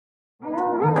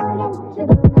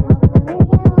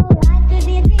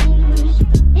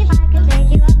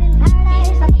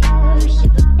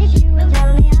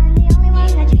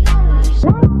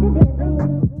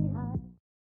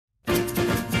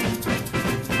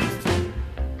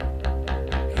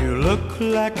You look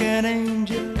like an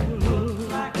angel,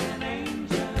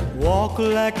 walk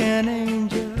like an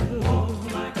angel,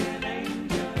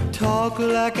 talk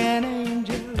like an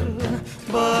angel,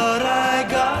 but I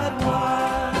got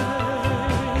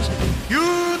wise.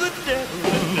 You're the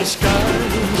devil in disguise,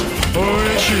 oh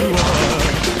yes you are,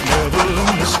 devil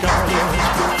in disguise.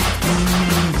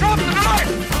 Drop the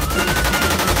knife!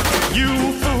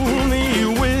 You fool me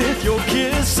with your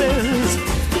kisses,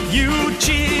 you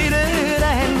cheated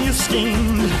and you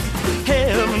schemed.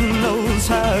 Heaven knows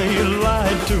how you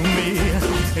lied to me.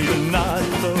 You're not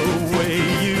the way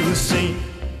you seem.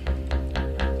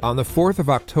 On the 4th of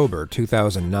October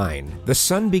 2009, the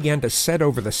sun began to set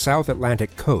over the South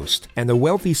Atlantic coast, and the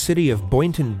wealthy city of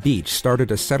Boynton Beach started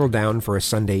to settle down for a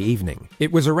Sunday evening.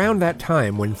 It was around that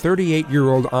time when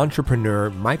 38-year-old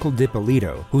entrepreneur Michael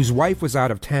Dippolito, whose wife was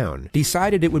out of town,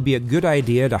 decided it would be a good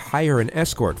idea to hire an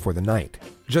escort for the night.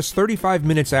 Just 35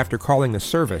 minutes after calling the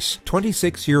service,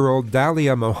 26-year-old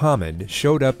Dalia Mohammed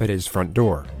showed up at his front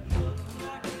door.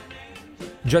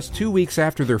 Just 2 weeks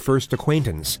after their first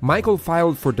acquaintance, Michael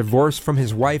filed for divorce from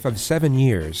his wife of 7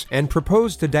 years and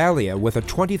proposed to Dalia with a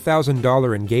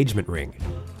 $20,000 engagement ring.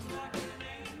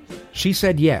 She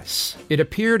said yes. It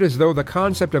appeared as though the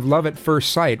concept of love at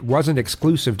first sight wasn't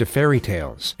exclusive to fairy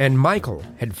tales, and Michael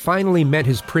had finally met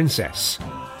his princess.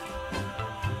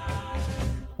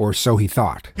 Or so he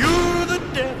thought. You're the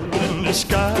devil in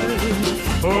disguise,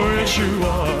 oh yes you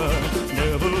are,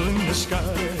 devil in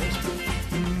disguise.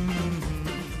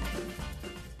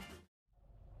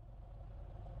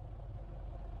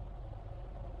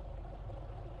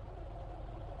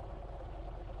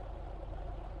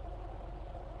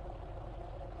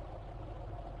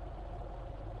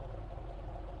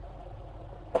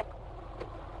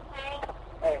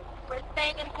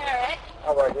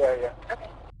 All right, yeah. Okay.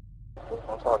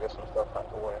 I'm trying to get some stuff out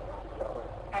the way. All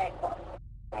right, cool.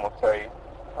 I'm going to tell you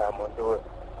how I'm going to do it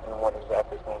and when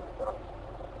exactly it's going to be done.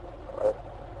 All right?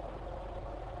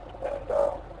 And I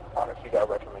don't know if you got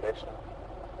recommendations,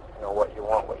 you know, what you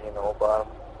want, what you know about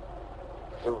him.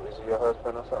 Dude, is he your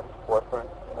husband or something? Boyfriend?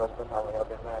 Your husband? How long y'all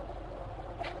been married?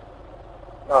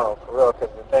 No, for real,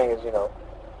 because the thing is, you know,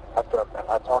 after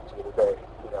I talked to you today,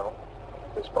 you know,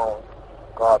 this phone,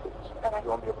 garbage. Okay. You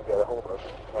won't be able to get a hold of it. You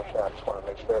know what I'm saying? I just want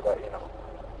to make sure that, you know,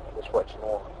 it's what you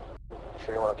want. I'm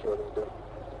sure you want to kill this dude.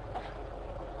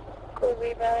 Do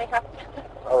we really have to?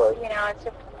 All right. You know, it's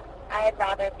just, I'd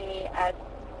rather be as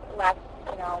less,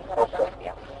 you know, whatever with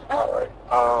you. All right.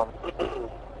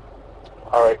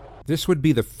 All right. This would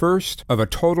be the first of a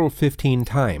total 15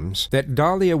 times that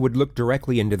Dalia would look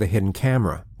directly into the hidden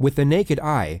camera. With the naked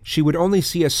eye, she would only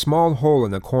see a small hole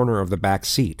in the corner of the back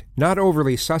seat. Not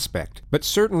overly suspect, but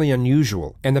certainly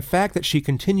unusual, and the fact that she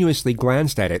continuously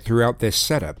glanced at it throughout this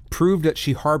setup proved that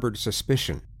she harbored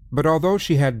suspicion. But although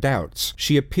she had doubts,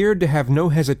 she appeared to have no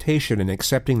hesitation in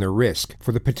accepting the risk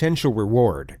for the potential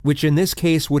reward, which in this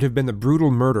case would have been the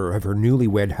brutal murder of her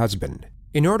newlywed husband.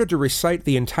 In order to recite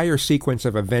the entire sequence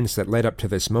of events that led up to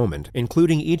this moment,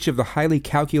 including each of the highly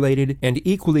calculated and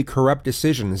equally corrupt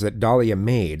decisions that Dalia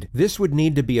made, this would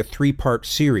need to be a 3-part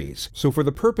series, so for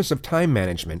the purpose of time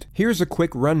management, here's a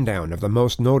quick rundown of the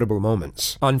most notable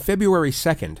moments. On February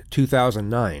 2nd,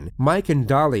 2009, Mike and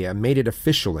Dalia made it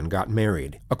official and got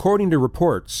married. According to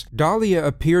reports, Dalia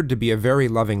appeared to be a very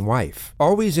loving wife,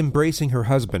 always embracing her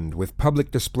husband with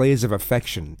public displays of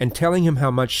affection and telling him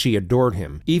how much she adored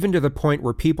him, even to the point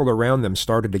where people around them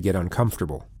started to get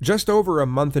uncomfortable. Just over a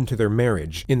month into their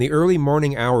marriage, in the early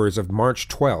morning hours of March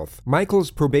 12th,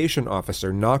 Michael's probation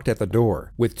officer knocked at the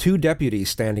door, with 2 deputies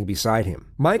standing beside him.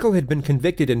 Michael had been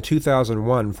convicted in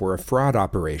 2001 for a fraud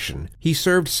operation. He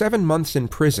served 7 months in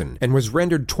prison and was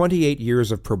rendered 28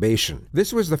 years of probation.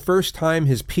 This was the first time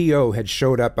his PO had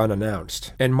showed up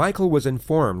unannounced, and Michael was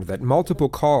informed that multiple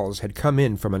calls had come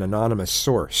in from an anonymous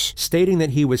source, stating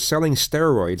that he was selling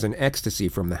steroids and ecstasy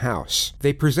from the house.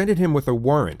 They presented him with a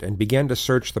warrant and began to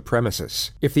search the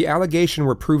premises. If the allegation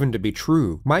were proven to be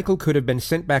true, Michael could have been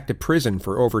sent back to prison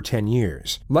for over 10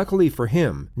 years. Luckily for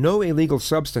him, no illegal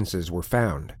substances were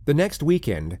found. The next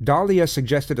weekend, Dalia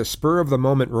suggested a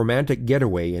spur-of-the-moment romantic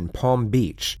getaway in Palm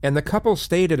Beach, and the couple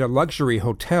stayed at a luxury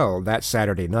hotel that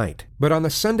Saturday night. But on the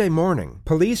Sunday morning,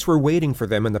 police were waiting for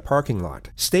them in the parking lot,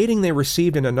 stating they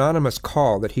received an anonymous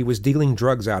call that he was dealing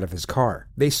drugs out of his car.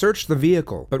 They searched the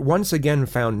vehicle, but once again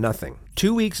found nothing.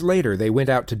 2 weeks later, they went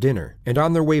out to dinner, and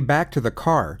on their way back to the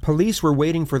car, police were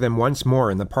waiting for them once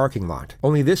more in the parking lot.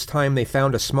 Only this time they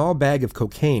found a small bag of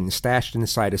cocaine stashed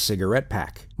inside a cigarette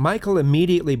pack. Michael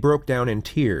immediately broke down in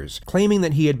tears, claiming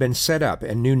that he had been set up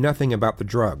and knew nothing about the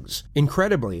drugs.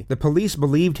 Incredibly, the police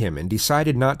believed him and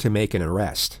decided not to make an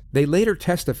arrest. They later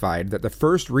testified that the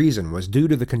first reason was due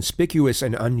to the conspicuous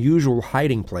and unusual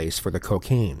hiding place for the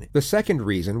cocaine. The second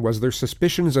reason was their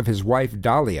suspicions of his wife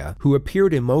Dalia, who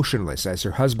appeared emotionless as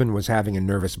her husband was having a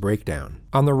nervous breakdown.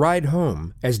 On the ride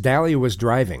home, as Dalia was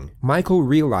driving, Michael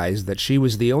realized that she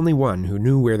was the only one who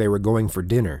knew where they were going for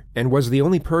dinner, and was the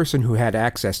only person who had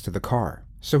access to the car.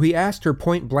 So he asked her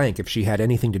point blank if she had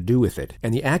anything to do with it,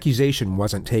 and the accusation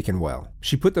wasn't taken well.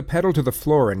 She put the pedal to the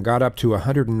floor and got up to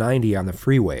 190 on the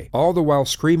freeway, all the while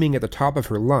screaming at the top of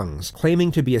her lungs,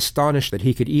 claiming to be astonished that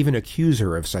he could even accuse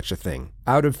her of such a thing.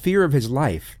 Out of fear of his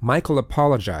life, Michael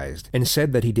apologized and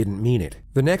said that he didn't mean it.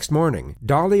 The next morning,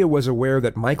 Dalia was aware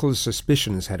that Michael's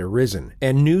suspicions had arisen,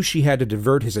 and knew she had to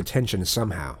divert his attention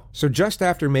somehow. So just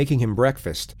after making him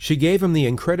breakfast, she gave him the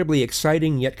incredibly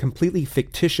exciting yet completely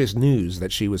fictitious news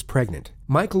that she was pregnant.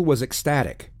 Michael was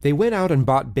ecstatic. They went out and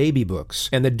bought baby books,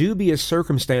 and the dubious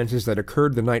circumstances that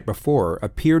occurred the night before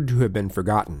appeared to have been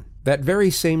forgotten. That very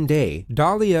same day,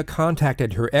 Dalia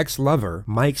contacted her ex-lover,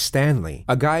 Mike Stanley,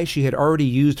 a guy she had already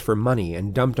used for money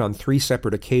and dumped on 3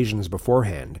 separate occasions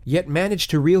beforehand, yet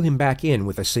managed to reel him back in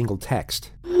with a single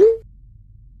text.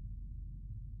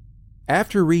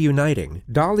 After reuniting,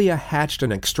 Dalia hatched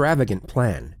an extravagant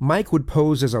plan. Mike would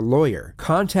pose as a lawyer,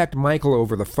 contact Michael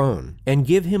over the phone, and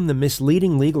give him the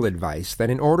misleading legal advice that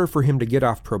in order for him to get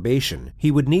off probation,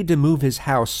 he would need to move his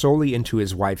house solely into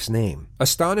his wife's name.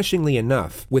 Astonishingly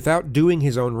enough, without doing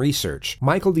his own research,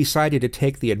 Michael decided to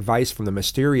take the advice from the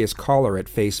mysterious caller at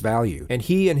face value, and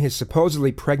he and his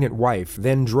supposedly pregnant wife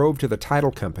then drove to the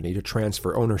title company to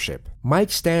transfer ownership.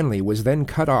 Mike Stanley was then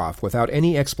cut off without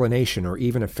any explanation or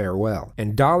even a farewell,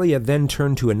 and Dalia then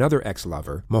turned to another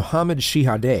ex-lover, Mohammed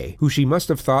Shihadeh, who she must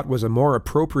have thought was a more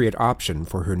appropriate option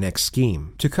for her next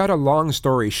scheme. To cut a long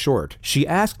story short, she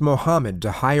asked Mohammed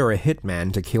to hire a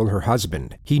hitman to kill her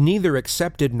husband. He neither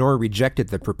accepted nor rejected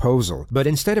the proposal, but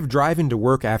instead of driving to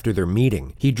work after their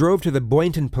meeting, he drove to the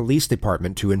Boynton Police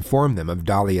Department to inform them of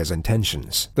Dalia's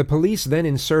intentions. The police then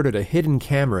inserted a hidden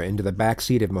camera into the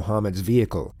backseat of Mohammed's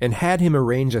vehicle, and had him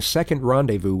arrange a second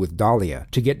rendezvous with Dalia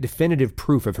to get definitive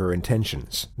proof of her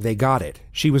intentions. They got it.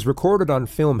 She was recorded on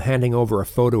film handing over a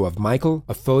photo of Michael,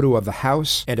 a photo of the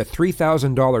house, and a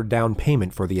 $3,000 down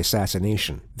payment for the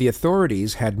assassination. The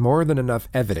authorities had more than enough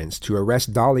evidence to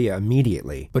arrest Dalia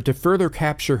immediately, but to further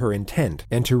capture her intent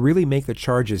and to really make the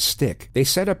charges stick, they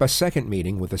set up a second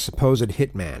meeting with a supposed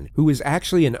hitman, who is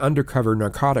actually an undercover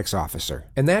narcotics officer.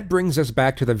 And that brings us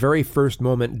back to the very first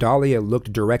moment Dalia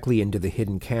looked directly into the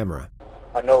hidden camera.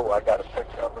 I know I got a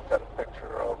picture. I looked at a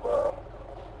picture of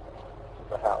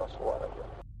the house or whatever.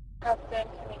 How soon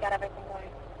can we get everything going?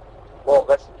 Well,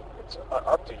 it's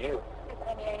up to you.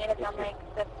 I mean, I need to come like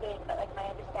this week, but like my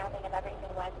understanding of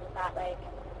everything was that like,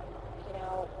 you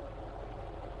know,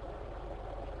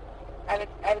 I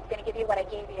was going to give you what I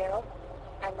gave you,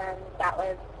 and then that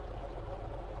was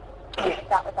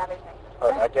everything.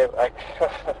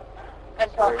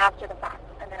 Until after the fact.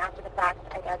 And then after the fact,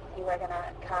 I guess you were going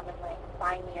to come and, like,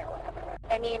 find me or whatever.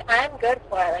 I mean, I'm good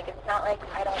for it. Like, it's not like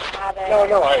I don't have it or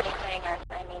anything.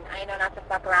 I mean, I know not to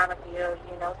fuck around with you.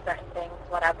 You know certain things,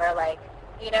 whatever. Like,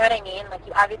 you know what I mean? Like,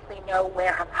 you obviously know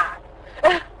where I'm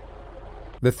at.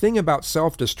 The thing about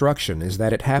self-destruction is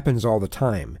that it happens all the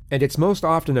time, and it's most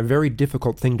often a very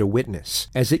difficult thing to witness,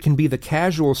 as it can be the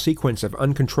casual sequence of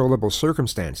uncontrollable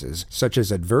circumstances, such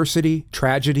as adversity,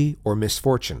 tragedy, or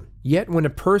misfortune. Yet when a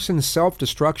person's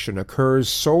self-destruction occurs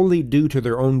solely due to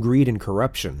their own greed and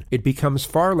corruption, it becomes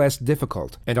far less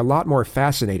difficult and a lot more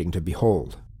fascinating to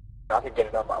behold. I could get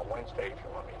it up by Wednesday if you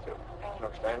want me to, you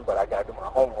understand? But I gotta do my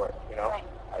homework, you know? Right.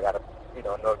 I gotta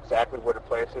know exactly where the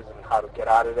place is and how to get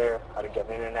out of there, how to get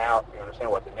in and out, you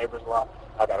understand, what the neighbors want.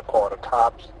 I got to call the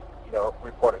cops,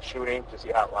 report a shooting to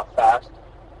see how fast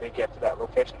they get to that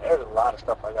location. There's a lot of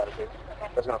stuff I got to do.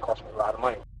 Okay. That's going to cost me a lot of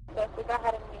money. So if we go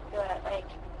ahead and we do it, like,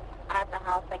 at the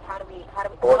house, like, how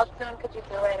soon could you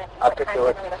do it? And I could do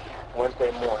it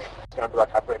Wednesday morning. It's going to be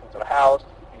like I break into the house,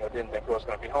 didn't think he was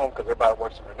going to be home because everybody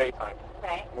works in the daytime.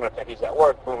 Right. I'm going to think he's at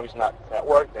work. Boom, he's not at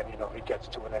work, then, he gets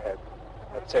 2 in the head.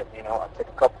 That's it, I take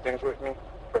a couple things with me,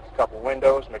 break a couple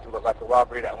windows, make it look like a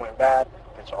robbery that went bad,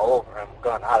 and it's all over. I'm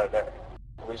gone out of there.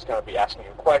 Police going to be asking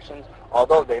you questions,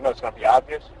 although they know it's going to be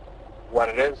obvious what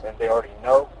it is, and they already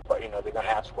know, but, they're going to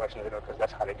ask questions, because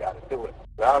that's how they got to do it.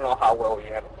 But I don't know how well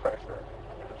you handle pressure.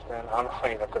 You understand? I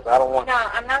don't know, because I don't want... No,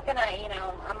 I'm not going to,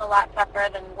 I'm a lot tougher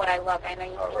than what I look. I know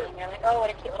you see me, and you're like, oh, what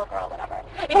a cute little girl, whatever.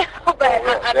 But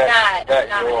I'm not.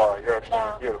 You are. You're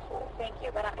beautiful. Thank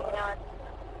you, but,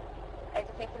 I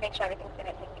just need to make sure everything's going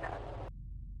to take care of.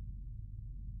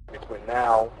 Between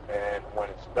now and when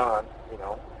it's done, you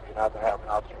know, you have to have an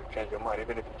option to change your mind.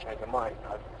 Even if you change your mind,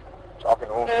 you're not talking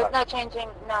to him. There's no changing,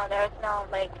 no, there's no,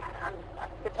 like, I'm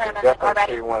determined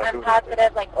already. I'm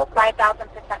positive, like,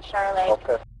 5,000% sure, like,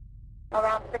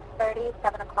 around 6:30,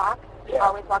 7 o'clock, he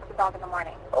always walks the dog in the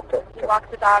morning. Okay. He walks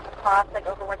the dog across, like,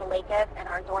 over where the lake is, and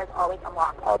our door is always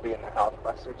unlocked. I'll be in the house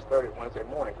by 6:30 Wednesday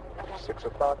morning. 6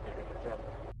 o'clock, you're in the gym.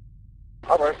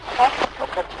 All right.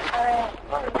 Okay. All right.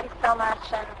 Thank you so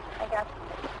much, and I guess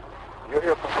you'll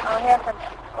hear from me. I'll hear from you.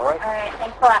 All right. All right.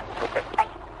 Thanks a lot. Okay. Bye.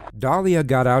 Dahlia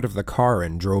got out of the car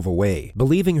and drove away,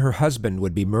 believing her husband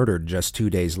would be murdered just 2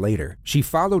 days later. She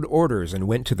followed orders and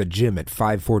went to the gym at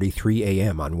 5:43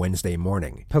 a.m. on Wednesday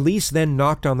morning. Police then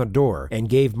knocked on the door and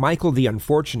gave Michael the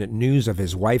unfortunate news of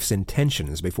his wife's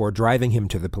intentions before driving him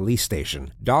to the police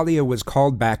station. Dahlia was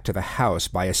called back to the house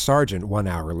by a sergeant 1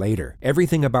 hour later.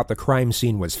 Everything about the crime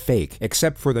scene was fake,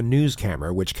 except for the news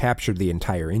camera which captured the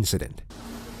entire incident.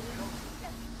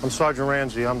 I'm Sergeant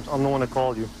Ramsey. I'm the one that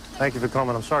called you. Thank you for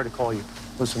coming. I'm sorry to call you.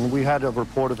 Listen, we had a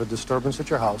report of a disturbance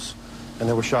at your house, and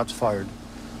there were shots fired.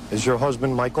 Is your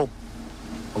husband Michael?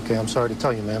 Okay, I'm sorry to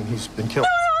tell you, ma'am. He's been killed.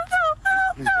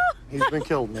 He's been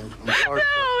killed, ma'am. I'm sorry.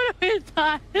 No, he's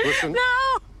not. Listen.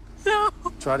 No.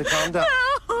 Try to calm down.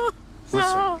 No.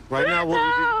 Listen, right now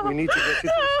we need to get you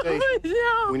to the station.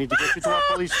 No. We need to get you to our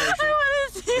police station. I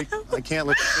want to see him. I can't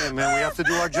let you see him, man. We have to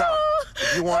do our job.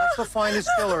 If you want us to find his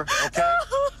killer, okay,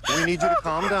 we need you to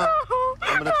calm down.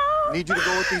 I'm going to need you to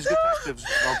go with these detectives,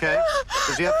 okay?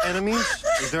 Does he have enemies?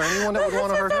 Is there anyone that would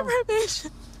want to hurt him?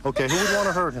 Okay, who would want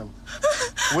to hurt him?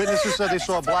 Witnesses said they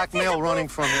saw a black male running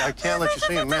from me. I can't let you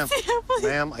see him, ma'am.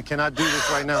 Ma'am, I cannot do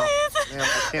this right now. Ma'am,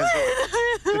 I can't do it.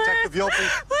 Detective Yopi,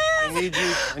 I need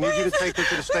you to take her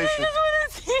to the station.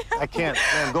 I can't.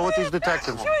 Ma'am, go with these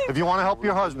detectives. If you want to help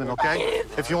your husband, okay?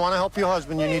 If you want to help your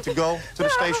husband, you need to go to the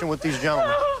station with these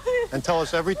gentlemen and tell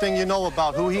us everything you know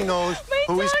about who he knows,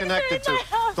 who he's connected to.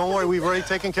 Don't worry, we've already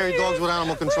taken care of dogs with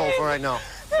animal control for right now.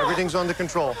 Everything's under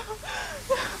control.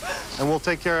 And we'll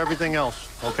take care of everything else,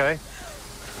 okay?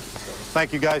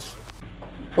 Thank you, guys.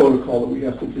 Protocol that we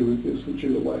have to do with this, that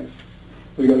you're the wife.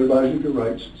 We got to advise you of your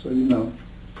rights, so you know,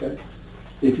 okay?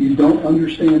 If you don't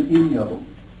understand any of them,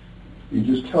 you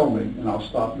just tell me, and I'll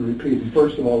stop and repeat. And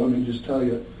first of all, let me just tell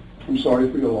you, I'm sorry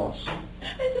for your loss. I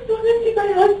just want to see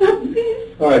my husband,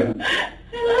 please. All right. I love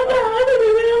my husband. I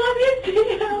want to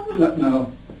see him.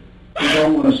 No, you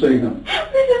don't want to see him. I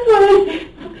just want to see him.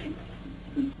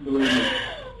 Believe me,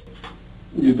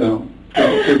 you don't.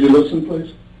 Could you listen,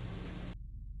 please?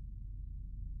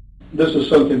 This is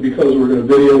something, because we're going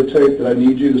to videotape, that I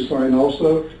need you to sign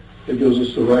also. It gives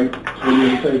us the right to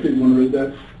videotape it. You want to read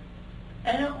that?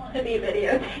 I don't want to be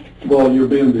videotaped. Well, you're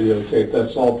being videotaped.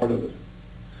 That's all part of it.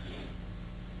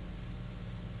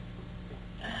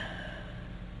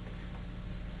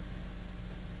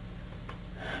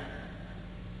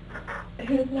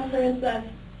 Whose number is this?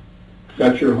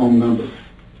 That's your home number.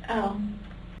 Oh.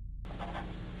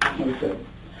 Okay.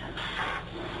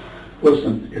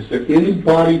 Listen, is there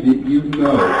anybody that you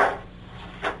know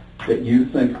that you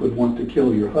think would want to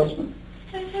kill your husband?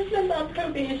 My husband's on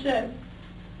probation.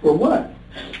 For what?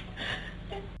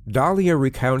 Dahlia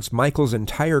recounts Michael's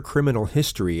entire criminal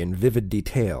history in vivid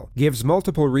detail, gives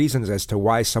multiple reasons as to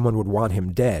why someone would want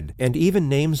him dead, and even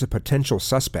names a potential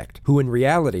suspect, who in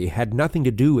reality had nothing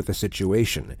to do with the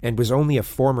situation and was only a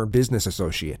former business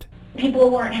associate.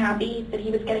 People weren't happy that he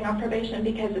was getting off probation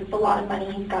because it's a lot of money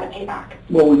he's got to pay back.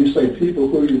 Well, when you say people,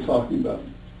 who are you talking about?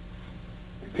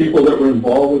 People that were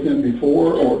involved with him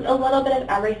before, or? A little bit of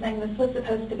everything. This was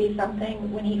supposed to be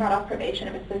something, when he got off probation,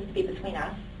 it was supposed to be between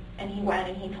us. And he went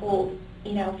and he told,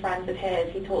 friends of his,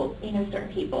 he told, certain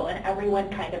people, and everyone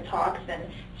kind of talks, and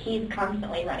he's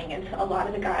constantly running into a lot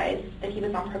of the guys that he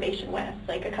was on probation with.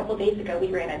 Like a couple days ago, we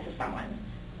ran into someone,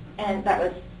 and that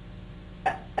was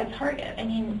a target.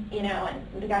 and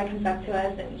the guy comes up to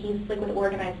us, and he's like with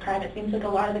organized crime. It seems like a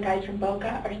lot of the guys from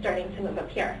Boca are starting to move up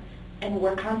here, and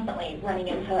we're constantly running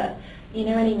into,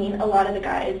 a lot of the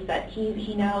guys that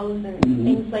he knows and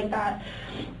things like that.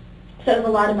 So it was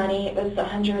a lot of money. It was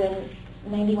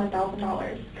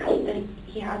 $191,000 that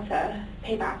he had to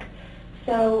pay back.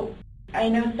 So I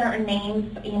know certain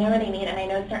names, and I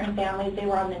know certain families, they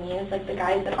were on the news, like the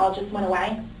guys that all just went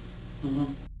away.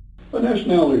 Mm-hmm. What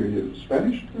nationality are you?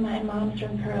 Spanish? My mom's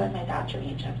from Peru and my dad's from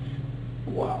Egypt.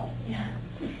 Wow. Yeah.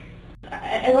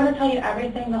 I want to tell you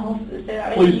everything, the whole, so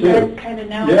Please you do. guys kind of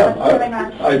know Yeah, what's going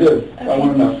on. I do. Okay. I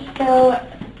want to know. So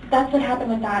that's what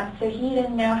happened with that. So he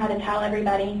didn't know how to tell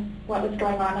everybody what was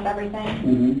going on with everything.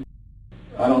 Mm-hmm.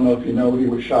 I don't know if you know, he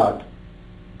was shot.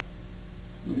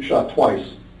 You shot twice,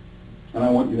 and I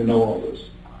want you to know all this.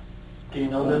 Do you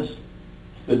know this?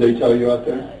 Did they tell you out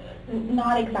there?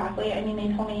 Not exactly. I mean,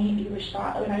 they told me he was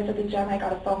shot. When I was at the gym, I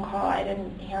got a phone call. I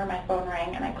didn't hear my phone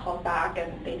ring, and I called back,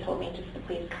 and they told me just to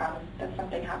please come, that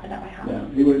something happened at my house. Yeah,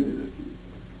 he would.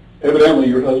 Evidently,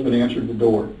 your husband answered the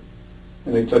door,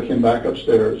 and they took him back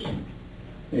upstairs,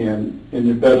 and in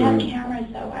the bedroom. We have cameras,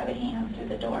 though. Why would he answer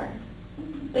the door?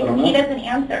 Because he doesn't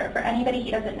answer for anybody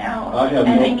he doesn't know. I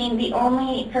mean, the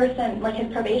only person, like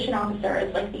his probation officer,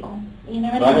 is like the only. You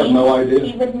know what I mean? I have no idea.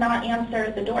 He would not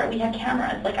answer the door. We have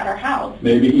cameras, like at our house.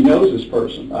 Maybe he knows this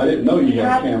person. I didn't know you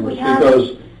had cameras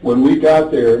because when we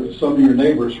got there, some of your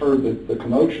neighbors heard the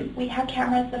commotion. We have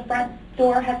cameras. The front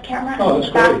door has cameras. Oh,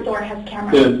 the back door has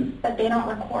cameras, but they don't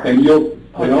record. And they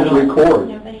don't record.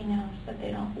 Nobody knows, but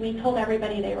they don't. We told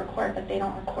everybody they record, but they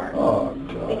don't record. Oh,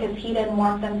 God. Because he didn't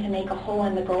want them to make a hole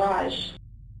in the garage.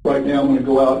 Right now, I'm going to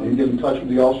go out and get in touch with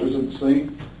the officers at the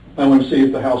scene. I want to see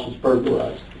if the house was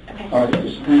burglarized. Okay. All right,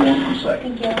 just hang on for a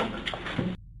second. Thank you.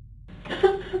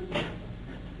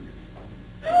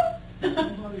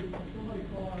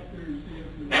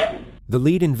 The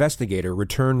lead investigator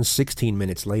returns 16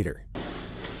 minutes later.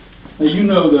 Now, you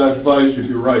know that I've advised you of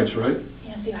your rights, right?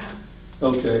 Yes, you have.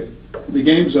 Okay. The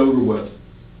game's over with.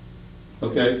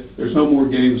 Okay? There's no more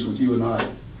games with you and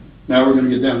I. Now we're going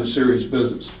to get down to serious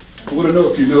business. I want to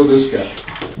know if you know this guy.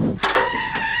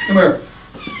 Come here.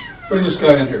 Bring this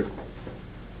guy in here.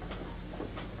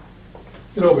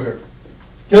 Get over here.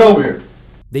 Get over here.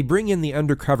 They bring in the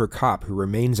undercover cop who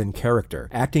remains in character,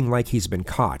 acting like he's been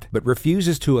caught, but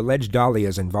refuses to allege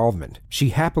Dalia's involvement. She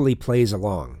happily plays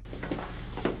along.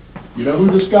 You know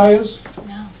who this guy is?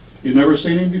 No. You've never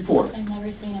seen him before? I've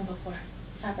never seen him before.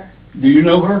 Ever. Do you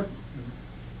know her?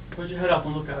 Put your head up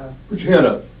and look at her. Put your head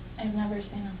up. I've never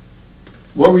seen him.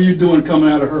 What were you doing coming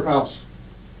out of her house?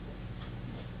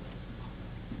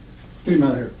 Get him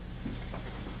out of here.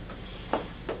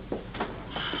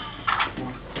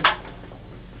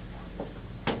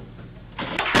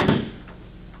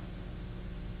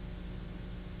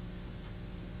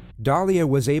 Dalia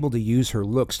was able to use her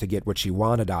looks to get what she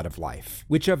wanted out of life,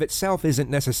 which of itself isn't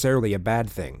necessarily a bad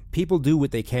thing. People do what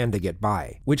they can to get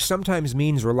by, which sometimes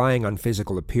means relying on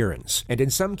physical appearance, and in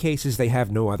some cases they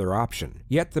have no other option.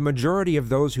 Yet the majority of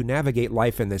those who navigate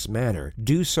life in this manner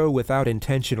do so without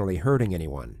intentionally hurting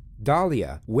anyone.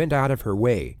 Dalia went out of her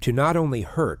way to not only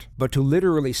hurt, but to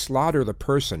literally slaughter the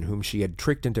person whom she had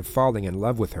tricked into falling in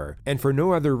love with her, and for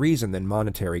no other reason than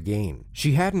monetary gain.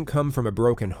 She hadn't come from a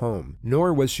broken home,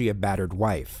 nor was she a battered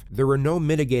wife. There were no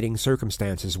mitigating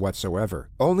circumstances whatsoever,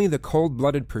 only the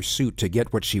cold-blooded pursuit to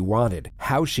get what she wanted,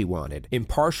 how she wanted,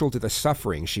 impartial to the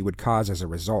suffering she would cause as a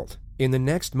result. In the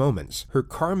next moments, her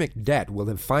karmic debt will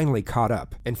have finally caught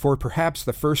up, and for perhaps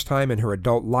the first time in her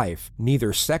adult life,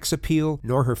 neither sex appeal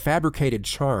nor her fabricated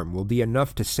charm will be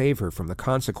enough to save her from the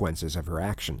consequences of her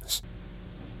actions.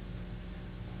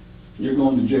 You're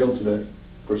going to jail today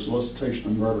for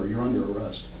solicitation of murder. You're under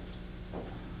arrest.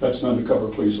 That's an undercover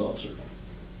police officer.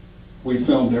 We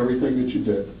filmed everything that you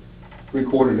did,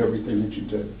 recorded everything that you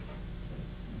did.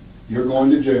 You're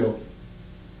going to jail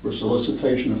for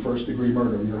solicitation of first-degree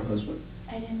murder on your husband.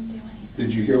 I didn't do anything.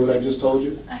 Did you hear what I just told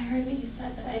you? I heard what you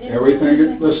said, but I didn't Everything, do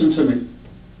anything. listen to me.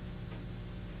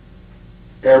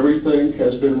 Everything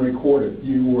has been recorded.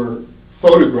 You were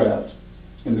photographed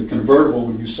in the convertible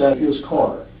when you sat in his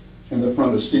car in the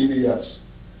front of CVS.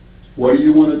 What do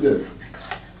you want to do?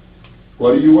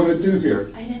 What do you want to do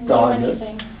here? I didn't Dalia? do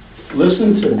anything.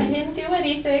 Listen to I me. didn't do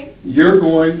anything. You're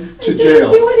going to I didn't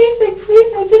jail. do anything,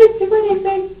 please. I didn't do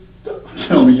anything.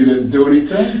 Tell me you didn't do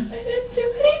anything. I didn't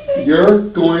do anything. You're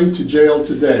going to jail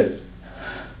today.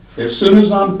 As soon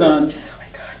as I'm done,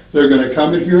 they're going to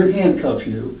come in here and handcuff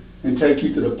you and take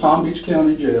you to the Palm Beach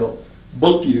County Jail,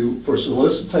 book you for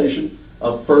solicitation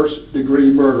of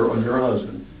first-degree murder on your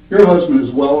husband. Your husband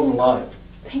is well and alive.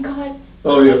 Thank God.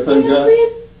 Oh, yeah, thank God.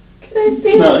 Please? Can I see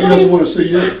him? No, he doesn't want to see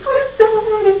you. I so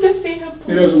wanted to see him.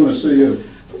 He doesn't want to see you.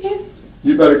 Please.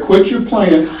 You better quit your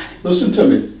playing. Listen to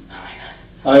me.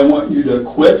 I want you to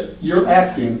quit your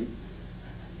acting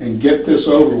and get this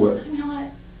over with. I'm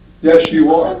not. Yes,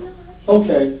 you are. I'm not.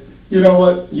 Okay. You know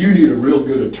what? You need a real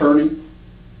good attorney.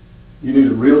 You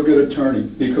need a real good attorney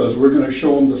because we're going to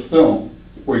show them the film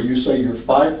where you say you're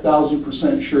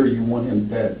 5,000% sure you want him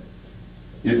dead.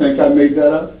 You think I made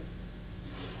that up?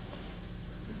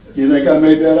 You think I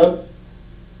made that up?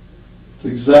 It's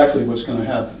exactly what's going to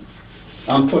happen.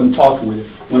 I'm talking with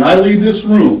you. When I leave this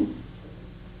room,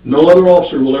 no other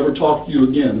officer will ever talk to you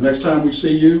again. The next time we see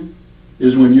you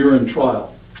is when you're in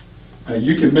trial.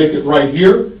 You can make it right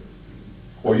here,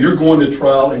 or you're going to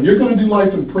trial, and you're going to do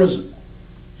life in prison.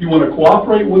 You want to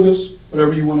cooperate with us,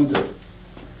 whatever you want to do.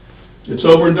 It's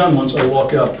over and done once I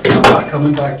walk out. I'm not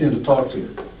coming back in to talk to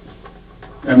you.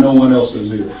 And no one else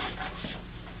is either.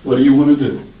 What do you want to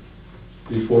do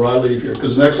before I leave here?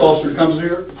 Because the next officer comes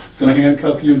here, going to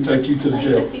handcuff you and take you to the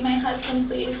jail. I'd like to see my husband,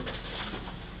 please.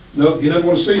 No, he doesn't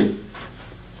want to see you.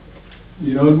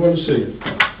 He doesn't want to see you.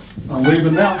 I'm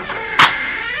leaving now.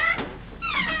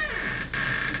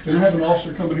 Can I have an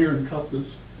officer come in here and cuff the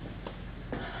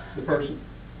person?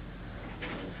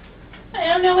 I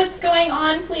don't know what's going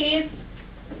on, please.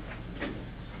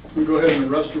 We'll go ahead and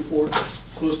arrest her for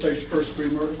solicitation of first-degree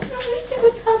murder.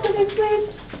 What's happening, please?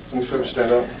 Can you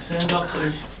stand up? Stand up,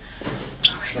 please.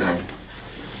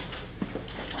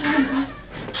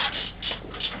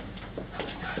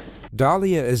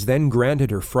 Dalia is then granted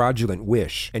her fraudulent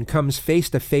wish and comes face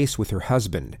to face with her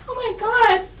husband. Oh my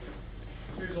God!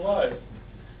 He's alive.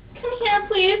 Come here,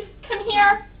 please. Come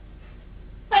here.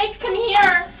 Mike, come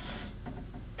here.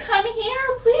 Come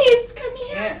here, please. Come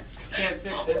here. Can't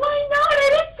fix it. Why not? I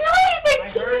didn't do anything I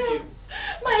to heard you. you.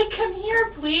 Mike, come here,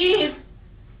 please.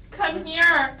 Come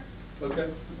here.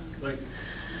 Okay, thank you.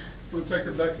 We'll take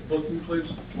her back to booking, please.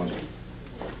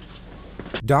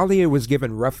 Dalia was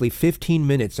given roughly 15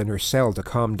 minutes in her cell to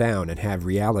calm down and have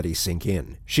reality sink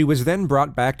in. She was then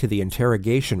brought back to the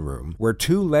interrogation room, where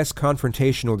two less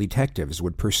confrontational detectives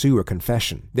would pursue a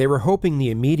confession. They were hoping the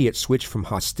immediate switch from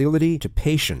hostility to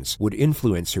patience would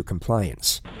influence her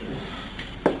compliance.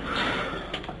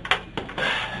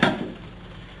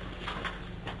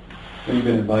 Have you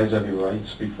been advised of your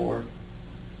rights before?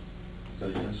 So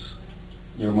yes.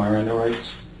 Your Miranda rights?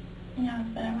 Yeah,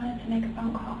 but I wanted to make a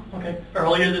phone call. Okay.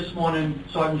 Earlier this morning,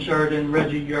 Sergeant Sheridan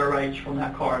read you your rights from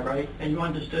that card, right? And you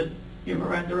understood your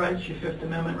Miranda rights, your Fifth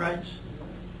Amendment rights?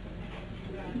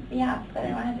 Yeah, but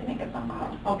I wanted to make a phone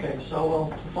call. Okay,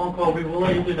 so the phone call, we will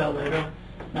let you do that later.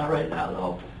 Not right now,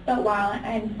 though. But while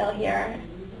I'm still here,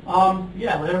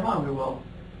 Yeah, later on we will.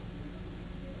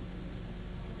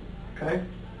 Okay?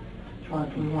 We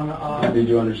want to, Did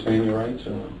you understand your rights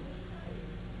or no?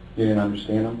 You didn't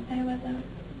understand them? I wasn't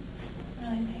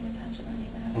really paying attention when you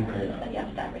said yes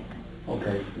to everything.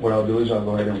 Okay, what I'll do is I'll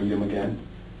go ahead and read them again,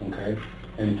 okay?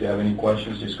 And if you have any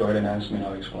questions, just go ahead and ask me and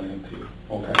I'll explain them to you,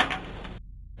 okay?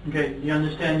 Okay, you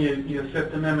understand your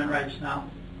Fifth Amendment rights now?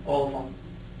 All of them?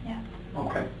 Yeah.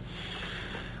 Okay.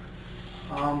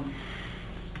 Can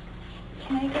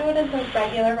I go to the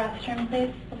regular restroom,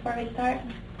 please, before we start?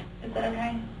 Is that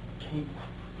okay?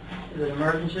 Is it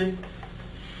emergency?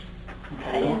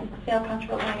 I didn't feel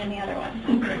comfortable going in the other one.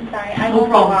 Okay. I'm sorry. I No won't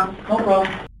problem. go No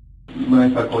problem. You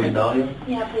mind if I call you Dalia?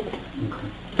 Yeah, please. Okay.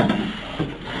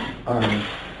 All right.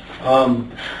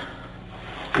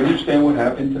 Do you understand what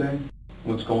happened today?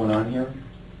 What's going on here?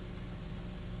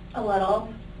 A little.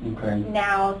 Okay.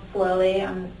 Now, slowly,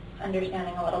 I'm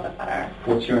understanding a little bit better.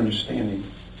 What's your understanding?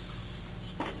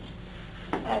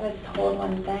 I was told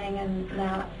one thing, and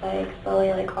now it's like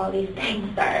slowly, like all these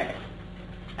things are.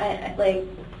 I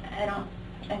don't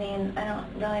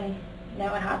really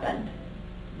know what happened.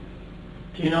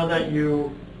 Do you know that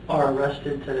you are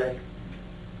arrested today?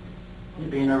 You're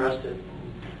being arrested.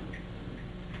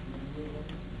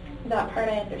 That part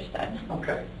I understood.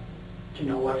 Okay. Do you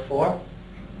know what for?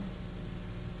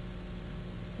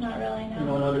 Not really, no. You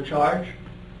don't know the charge?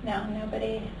 No,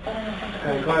 nobody said anything.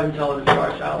 Okay, go ahead and tell her the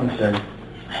charge out. Okay.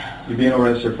 You're being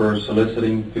arrested for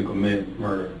soliciting to commit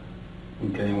murder.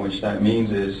 Okay, which that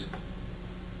means is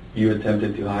you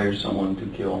attempted to hire someone to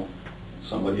kill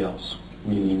somebody else,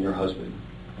 meaning your husband.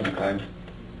 Okay?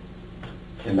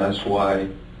 And that's why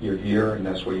you're here and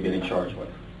that's what you're getting charged with.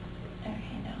 Okay,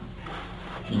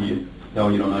 no.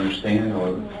 You don't understand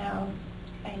or? No,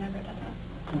 I never did that.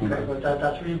 Okay, but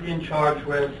that's what you're being charged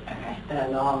with. Okay.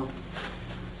 And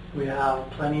we have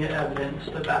plenty of evidence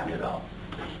to back it up.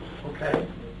 Okay?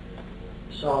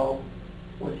 So,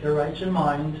 with your rights in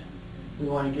mind, we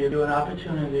want to give you an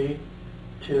opportunity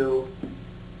to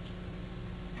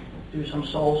do some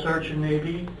soul searching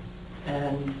maybe,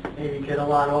 and maybe get a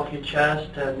lot off your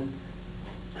chest and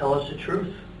tell us the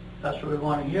truth. That's what we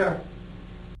want to hear.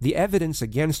 The evidence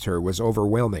against her was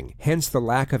overwhelming, hence the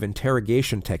lack of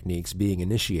interrogation techniques being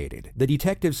initiated. The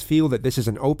detectives feel that this is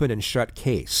an open and shut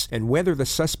case, and whether the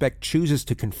suspect chooses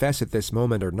to confess at this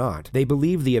moment or not, they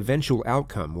believe the eventual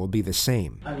outcome will be the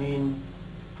same. I mean,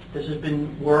 this has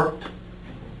been worked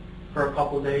for a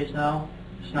couple of days now.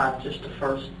 It's not just the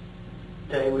first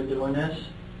day we're doing this,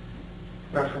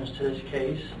 reference to this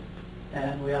case,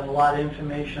 and we have a lot of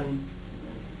information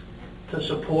to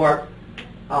support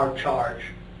our charge.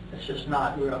 It's just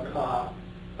not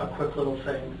a quick little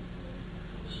thing.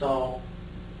 So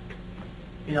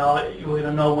you know, we're going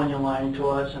to know when you're lying to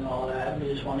us and all that. We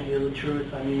just want to hear the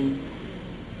truth. I mean,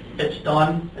 it's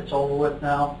done. It's over with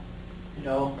now, you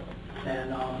know,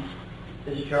 and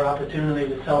this is your opportunity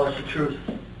to tell us the truth.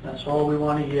 That's all we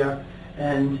want to hear,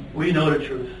 and we know the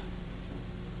truth.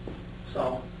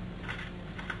 So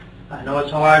I know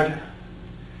it's hard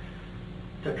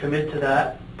to commit to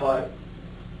that, but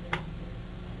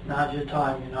now's your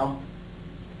time, you know.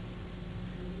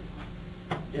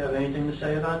 Do you have anything to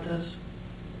say about this?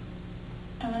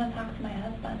 I'm going to talk to my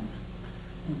husband.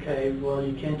 Okay, well,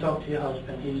 you can't talk to your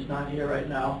husband. He's not here right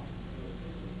now.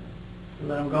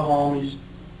 Let him go home. He's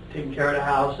taking care of the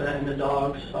house and the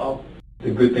dogs, so. The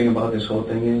good thing about this whole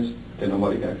thing is that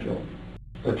nobody got killed.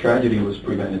 A tragedy was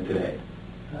prevented today.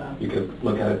 You could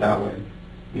look at it that way,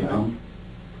 you know?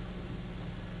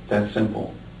 That's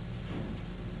simple.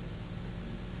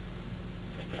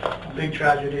 A big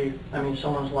tragedy, I mean,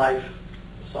 someone's life,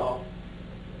 so.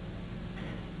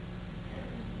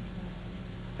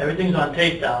 Everything's on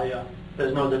tape, Dalia.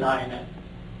 There's no denying it.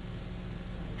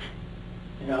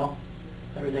 You know?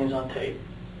 Everything's on tape,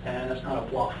 and it's not a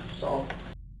bluff, so.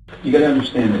 You gotta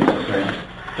understand this, okay?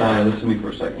 Dalia, listen to me for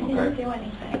a second, He okay? didn't do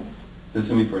anything. Listen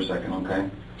to me for a second, okay?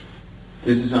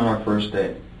 This is not our first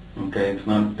day, okay? It's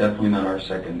definitely not our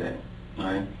second day, all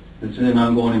right? This is an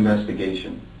ongoing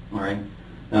investigation, all right?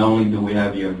 Not only do we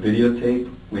have your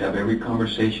videotape, we have every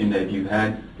conversation that you've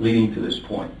had leading to this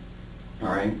point, all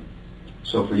right?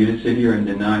 So for you to sit here and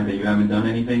deny that you haven't done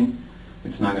anything,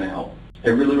 it's not going to help.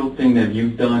 Every little thing that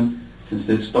you've done since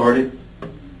this started,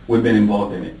 we've been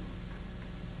involved in it.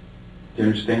 Do you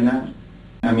understand that?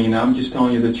 I mean, I'm just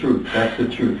telling you the truth. That's the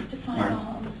truth. Just want to go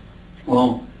home.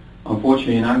 Well,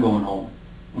 unfortunately, you're not going home,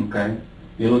 okay?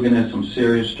 You're looking at some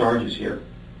serious charges here.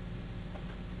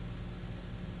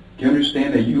 Do you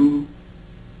understand that you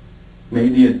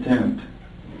made the attempt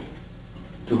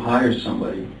to hire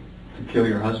somebody to kill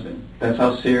your husband? That's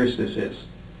how serious this is.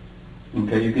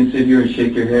 Okay, you can sit here and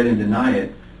shake your head and deny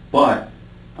it, but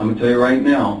I'm going to tell you right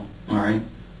now, all right,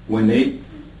 when the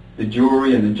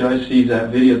jury and the judge sees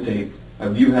that videotape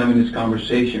of you having this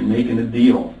conversation, making a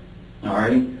deal, all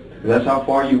right, that's how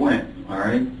far you went, all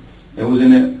right?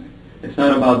 It's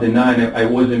not about denying it. It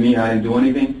wasn't me. I didn't do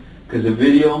anything, because the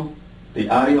video, the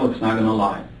audio, it's not going to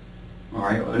lie, all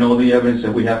right, and all the evidence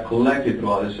that we have collected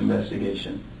throughout this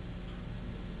investigation.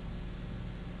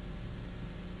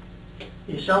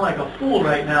 You sound like a fool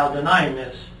right now denying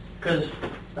this, because,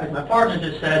 like my partner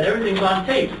just said, everything's on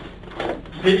tape,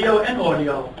 video and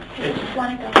audio. I just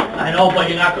want to go home. I know, but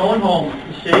you're not going home,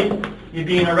 you see? You're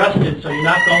being arrested, so you're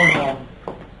not going home.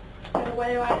 So what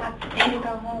do I have to do to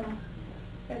go home?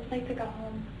 I would like to go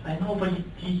home. I know, but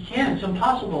you can't. It's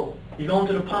impossible. You're going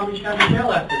to the Palm Beach County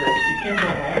Jail after this. You can't go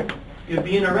home. You're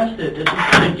being arrested. This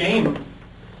is a game.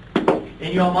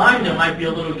 In your mind, it might be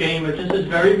a little game, but this is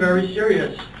very, very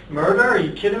serious. Murder? Are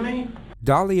you kidding me?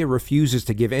 Dalia refuses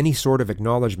to give any sort of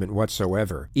acknowledgement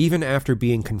whatsoever, even after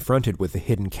being confronted with the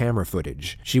hidden camera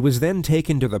footage. She was then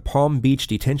taken to the Palm Beach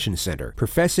Detention Center,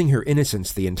 professing her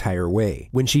innocence the entire way.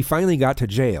 When she finally got to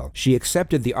jail, she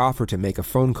accepted the offer to make a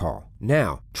phone call.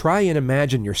 Now, try and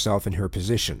imagine yourself in her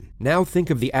position. Now think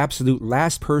of the absolute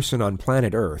last person on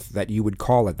planet Earth that you would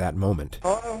call at that moment.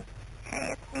 Hello?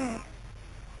 Hey, it's me.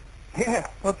 Yeah,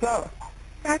 what's up?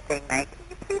 Nothing, Mike. Can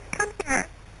you please come here?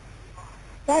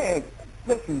 Hey,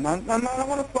 listen, I don't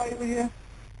want to fight with you.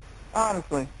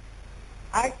 Honestly,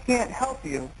 I can't help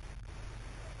you.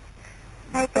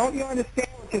 Mike, Don't you understand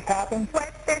what just happened?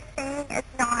 what they're saying is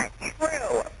not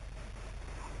true.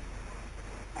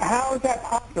 How is that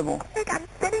possible? Like, I'm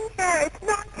sitting here. It's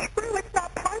not true. It's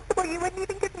not possible. You wouldn't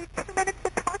even give me 2 minutes to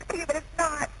talk to you, but it's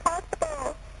not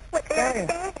possible. What they're Hey.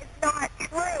 saying is not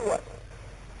true.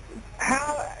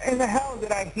 How in the hell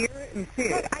did I hear it and see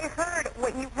it? Like, I heard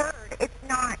what you heard. It's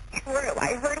not true.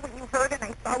 I heard what you heard, and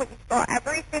I saw what you saw.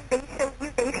 Everything they showed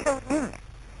you, they showed me.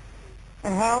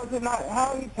 And how is it not?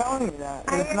 How are you telling me that?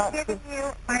 I It's am not giving true.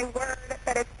 you my word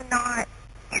that it's not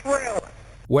true.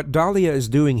 What Dalia is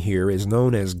doing here is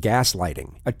known as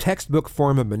gaslighting, a textbook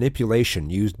form of manipulation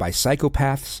used by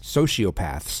psychopaths,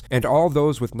 sociopaths, and all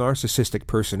those with narcissistic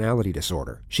personality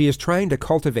disorder. She is trying to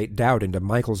cultivate doubt into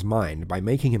Michael's mind by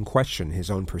making him question his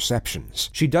own perceptions.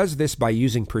 She does this by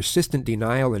using persistent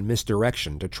denial and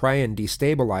misdirection to try and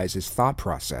destabilize his thought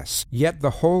process. Yet the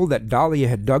hole that Dalia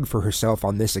had dug for herself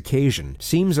on this occasion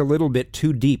seems a little bit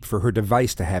too deep for her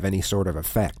device to have any sort of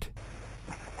effect.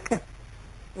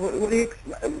 What do you?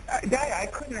 Dad, I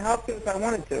couldn't help you if I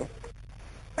wanted to.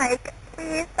 Like,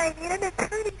 please, I need an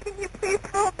attorney. Can you please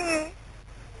help me?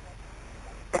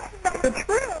 It's not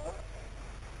true.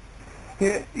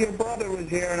 Your brother was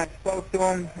here, and I spoke to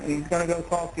him, and he's going to go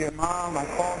talk to your mom. I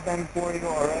called them for you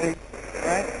already,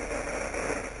 right?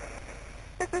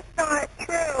 This is not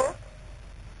true.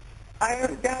 I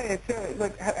heard, Dalia, too.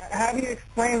 Look, how do you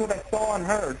explain what I saw and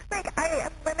heard? Like, I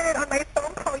am limited on my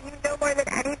phone call. You know more than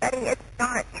anybody. It's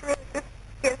not true. Just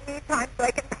give me time so I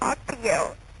can talk to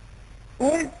you.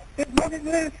 What did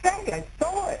it say? I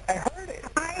saw it. I heard it.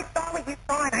 I saw what you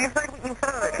saw, and I heard what you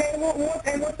heard.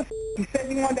 Okay, what the f***? You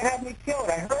said you wanted to have me killed.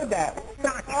 I heard that. It's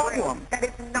not true. That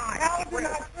is not How is true. it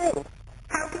not true?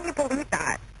 How can you believe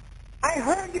that? I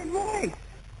heard your voice.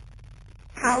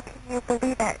 How can you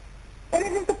believe it? What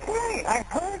isn't the point? I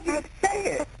heard you say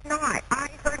it. It's not. I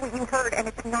heard what you heard, and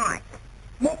it's not.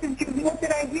 What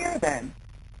did I hear then?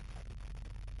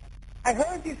 I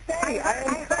heard you say. I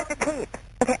heard the tape.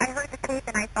 Okay, I heard the tape,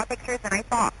 and I saw pictures, and I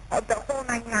saw the whole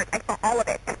 9 yards. I saw all of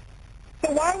it.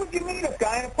 So why would you meet a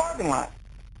guy in a parking lot?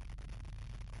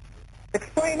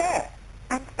 Explain that.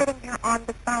 I'm sitting here on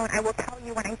the phone. I will tell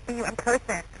you when I see you in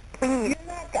person. Please.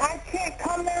 I can't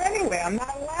come there anyway. I'm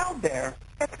not allowed there.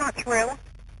 That's not true.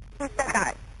 Who said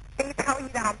that? They tell you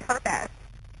that on purpose.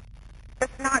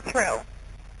 That's not true.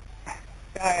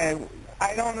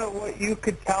 I don't know what you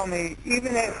could tell me.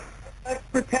 Even if, let's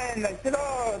pretend, I said,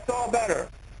 oh, it's all better.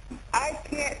 I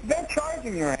can't, they're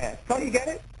charging your ass. Don't you get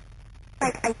it?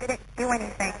 Like, I didn't do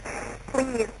anything.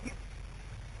 Please.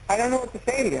 I don't know what to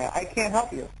say to you. I can't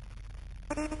help you.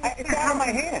 What do you mean? It's out of my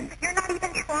hands. You're not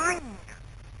even trying.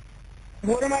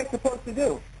 What am I supposed to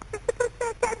do? You're supposed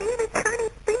to get me an attorney,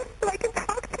 please, so I can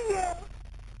talk to you.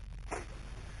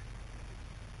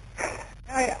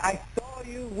 I saw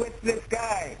you with this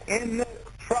guy in the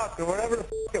truck or whatever the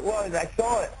f*** it was. I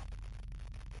saw it.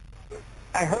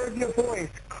 I heard your voice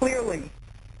clearly.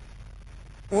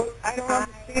 What? I don't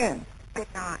understand. I did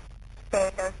not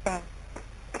say those things.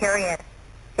 Period.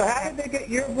 So how did they get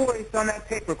your voice on that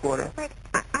tape recorder? Like,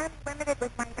 I'm limited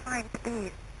with my time,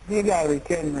 please. You gotta be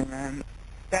kidding me, man.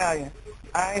 Dalia,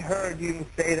 I heard you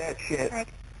say that shit. Like,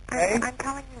 okay? I'm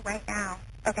telling you right now,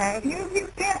 okay? You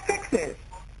can't fix it.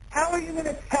 How are you going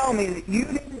to tell me that you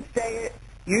didn't say it,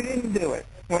 you didn't do it?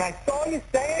 When I saw you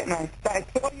say it and I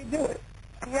saw you do it.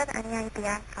 Do you have any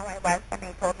idea how I was when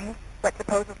they told me what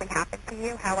supposedly happened to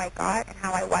you, how I got and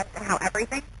how I was and how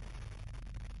everything?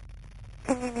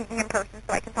 Can you meet me in person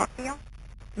so I can talk to you?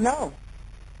 No.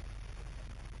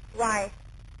 Why?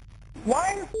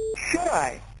 Why the f*** should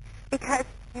I? Because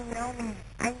you know me.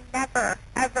 I never,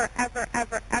 ever, ever,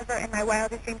 ever, ever in my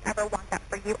wildest dreams ever want that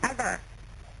for you, ever.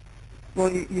 Well,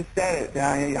 you said it,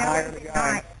 Dalia. You hired a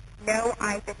guy. No,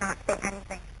 I did not say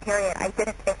anything. Period. I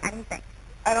didn't say anything.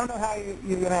 I don't know how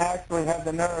you're going to actually have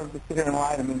the nerve to sit here and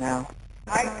lie to me now.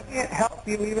 I can't help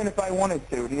you even if I wanted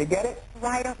to. Do you get it?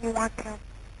 Why don't you want to?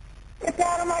 It's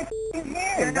out of my f***ing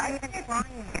hands. You're not even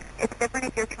trying. It's different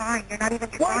if you're trying. You're not even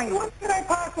trying. What could I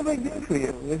possibly do for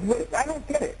you? I don't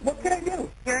get it. What could I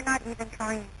do? You're not even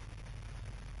trying.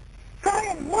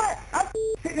 Trying what? I'm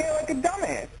sitting here like a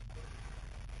dumbass.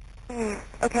 Please.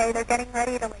 Okay, they're getting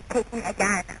ready to take me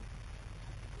again.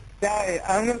 Dalia,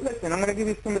 I'm going to give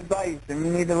you some advice, and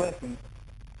you need to listen.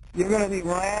 You're going to be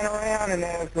ran around in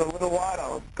there for a little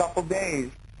while, a couple days.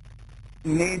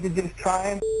 You need to just try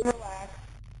and relax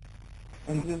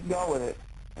and just go with it.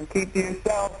 And keep to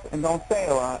yourself and don't say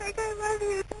a lot. Like, I love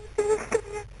you. Don't do this to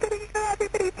me. I'm sitting here.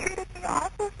 Everybody treated me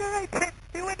awful, sir. I didn't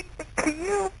do anything to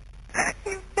you.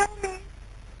 You know me.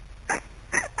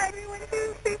 Everyone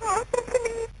did things awful to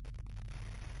me.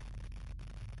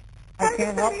 I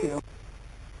can't help you.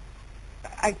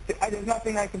 There's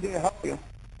nothing I can do to help you.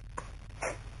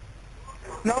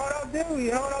 Know what I'll do?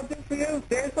 You know what I'll do for you?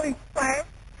 Seriously? What?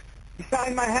 You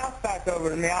sign my house back over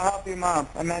to me. I'll help your mom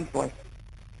immensely.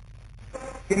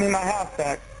 Give me my house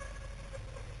back.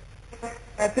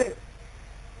 That's it.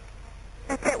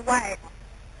 That's it what?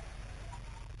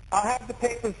 I'll have the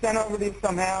papers sent over to you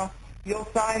somehow. You'll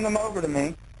sign them over to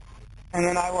me, and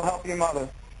then I will help your mother.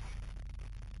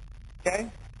 Okay?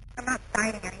 I'm not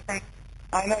signing anything.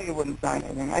 I know you wouldn't sign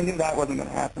anything. I knew that wasn't going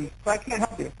to happen. So I can't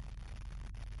help you.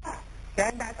 Okay?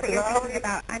 That's what you're thinking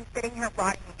about. I'm sitting here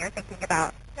rotting and you're thinking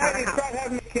about Now you tried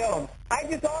having me killed. I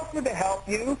just offered to help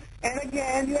you, and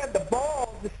again, you had the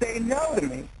balls to say no to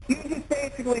me. You just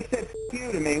basically said f***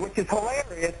 you to me, which is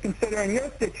hilarious considering your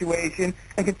situation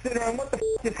and considering what the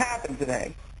f*** just happened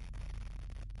today.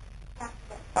 All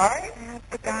right?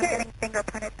 The dog getting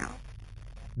fingerprinted now.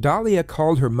 Dalia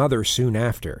called her mother soon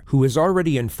after, who was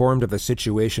already informed of the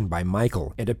situation by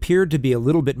Michael and appeared to be a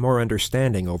little bit more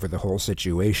understanding over the whole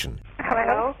situation.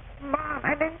 Hello? Mom,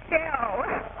 I'm in jail.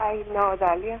 I know,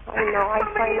 Dalia. I know. I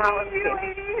find out. I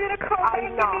need you to call me to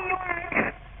New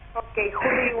York. Okay, who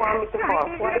do you want me to call?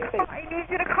 I need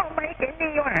you to call Mike in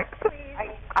New York,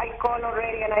 please. I called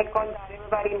already and I called that.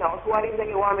 Everybody knows. What is it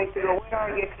you want me to do? Where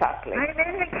are you exactly? I'm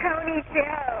in the county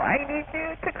jail. I need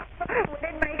you to call. What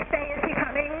did Mike say? Is he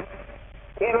coming?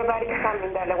 Everybody's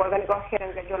coming, Dalia. We're going to go ahead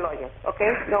and get your lawyer,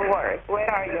 okay? Don't worry.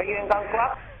 Where are you? Are you in Gun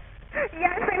Club?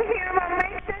 Yes, I'm here, Mom.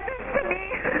 Mike did this to me.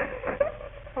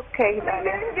 Okay, Dalia.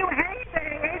 I didn't do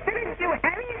anything. I didn't do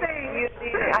anything. You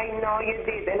didn't. I know you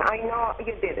didn't. I know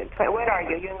you didn't. Where are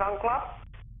you? You in Gun Club?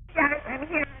 Yes, I'm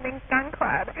here in Gun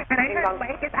Club. And I heard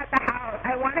Mike is at the house.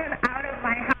 I want him out of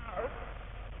my house.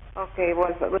 Okay,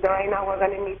 well, right now we're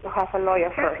going to need to have a lawyer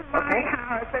first, It's my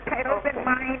house. The title's in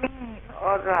my name.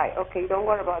 All right. Okay, don't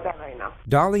worry about that right now.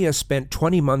 Dalia spent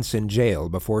 20 months in jail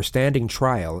before standing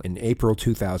trial in April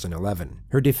 2011.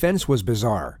 Her defense was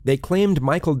bizarre. They claimed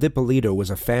Michael Dippolito was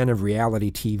a fan of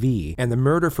reality TV, and the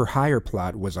murder-for-hire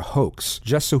plot was a hoax,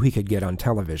 just so he could get on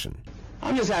television.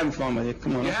 I'm just having fun with it.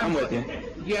 Come on, I'm with you.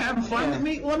 You having fun with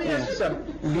me? Let me ask you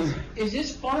something. Is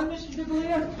this fun, Mr.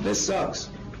 Dippolito? This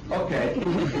sucks. Okay.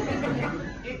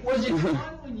 Was it fun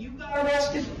when you got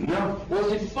arrested? No.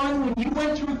 Was it fun when you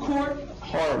went to record?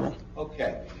 Horrible.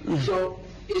 Okay. So,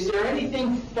 is there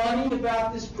anything funny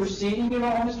about this proceeding at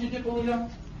all, Mr. Dippolito?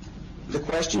 The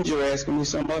questions you're asking me,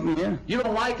 some of them, yeah. You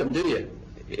don't like them, do you?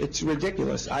 It's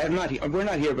ridiculous. I am not. We're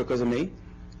not here because of me.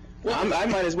 I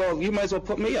might as well. You might as well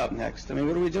put me up next. I mean,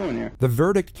 what are we doing here? The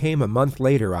verdict came a month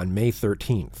later on May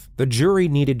 13th. The jury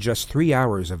needed just 3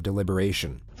 hours of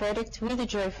deliberation. Verdict, we the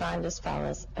jury find as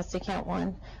follows. As to count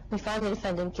 1, we find the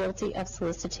defendant guilty of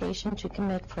solicitation to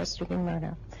commit first-degree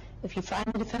murder. If you find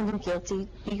the defendant guilty,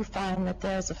 do you find that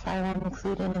there is a firearm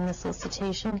included in the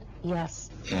solicitation?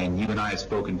 Yes. And you and I have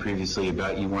spoken previously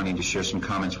about you wanting to share some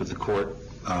comments with the court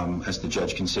as the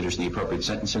judge considers the appropriate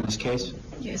sentence in this case?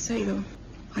 Yes, I do.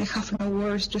 I have no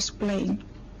words to explain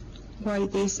why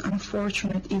this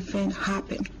unfortunate event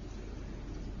happened.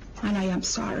 And I am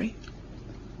sorry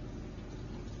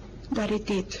that it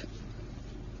did.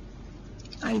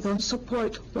 I don't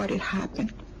support what it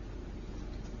happened.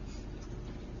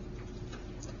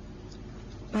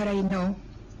 But I know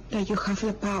that you have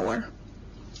the power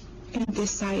in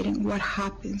deciding what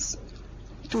happens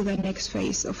to the next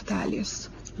phase of Dalia's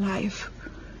life,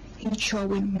 in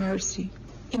showing mercy.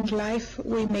 In life,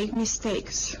 we make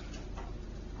mistakes.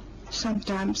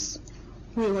 Sometimes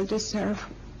we will deserve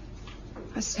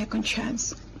a second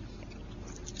chance.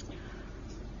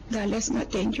 Dalia's not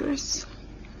dangerous.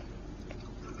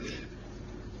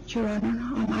 Your Honor,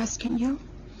 I'm asking you,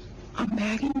 I'm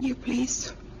begging you,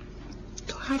 please,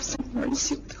 to have some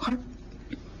mercy with her.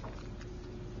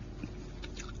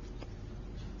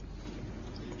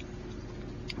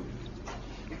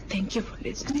 Thank you for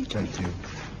listening. Thank you.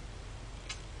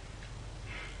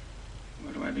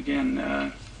 Where do I begin?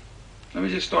 Let me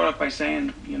just start off by saying,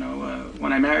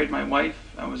 when I married my wife,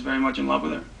 I was very much in love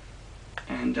with her.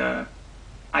 And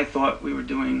I thought we were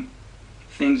doing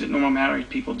things that normal married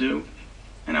people do.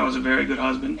 And I was a very good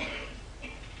husband.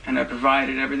 And I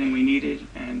provided everything we needed.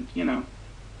 And,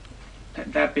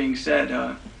 that being said,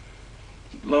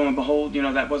 lo and behold,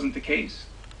 that wasn't the case.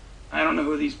 I don't know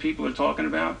who these people are talking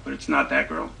about, but it's not that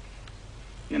girl.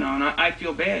 And I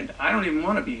feel bad. I don't even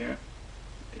want to be here.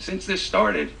 Since this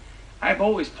started, I've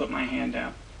always put my hand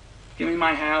out. Give me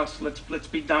my house, let's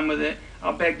be done with it.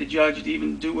 I'll beg the judge to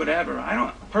even do whatever. I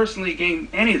don't personally gain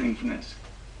anything from this.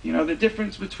 The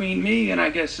difference between me and I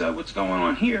guess what's going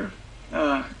on here,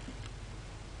 I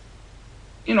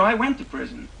went to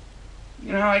prison.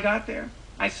 You know how I got there?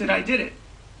 I said I did it.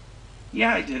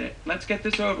 Yeah, I did it. Let's get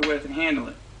this over with and handle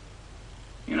it.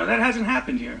 That hasn't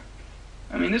happened here.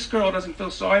 I mean, this girl doesn't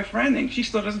feel sorry for anything. She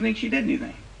still doesn't think she did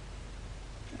anything.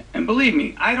 And believe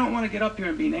me, I don't want to get up here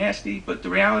and be nasty, but the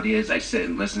reality is I sit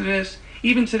and listen to this.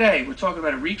 Even today, we're talking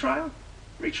about a retrial?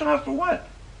 Retrial for what?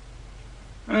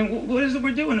 I mean, what is it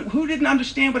we're doing? Who didn't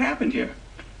understand what happened here?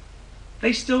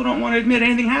 They still don't want to admit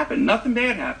anything happened. Nothing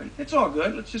bad happened. It's all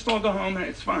good. Let's just all go home and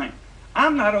it's fine.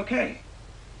 I'm not okay.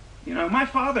 My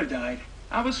father died.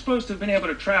 I was supposed to have been able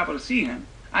to travel to see him.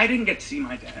 I didn't get to see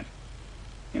my dad.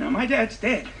 My dad's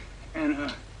dead.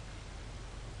 And,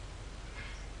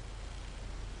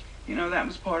 that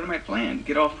was part of my plan.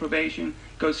 Get off probation,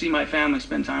 go see my family,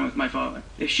 spend time with my father.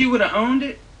 If she would have owned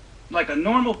it like a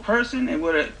normal person and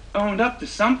would have owned up to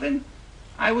something,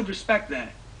 I would respect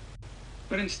that.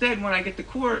 But instead, when I get to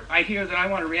court, I hear that I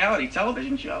want a reality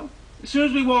television show. As soon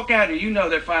as we walk out here,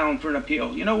 they're filing for an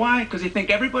appeal. You know why? Because they think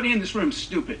everybody in this room is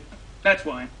stupid. That's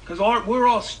why. Because we're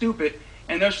all stupid,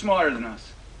 and they're smarter than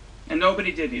us. and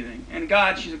nobody did anything. And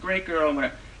God, she's a great girl, and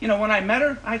whatever. You know, when I met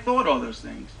her, I thought all those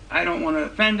things. I don't want to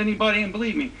offend anybody, and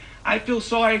believe me, I feel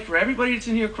sorry for everybody that's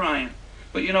in here crying.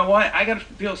 But you know what? I got to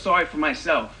feel sorry for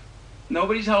myself.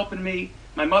 Nobody's helping me.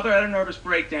 My mother had a nervous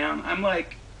breakdown. I'm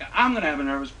like, I'm going to have a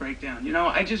nervous breakdown. You know,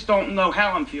 I just don't know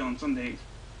how I'm feeling some days.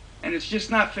 And it's just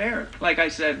not fair. Like I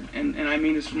said, and I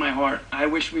mean this from my heart, I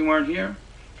wish we weren't here.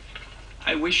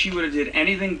 I wish she would have did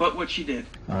anything but what she did.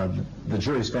 The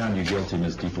jury's found you guilty,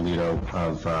 Ms. Dippolito,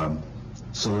 of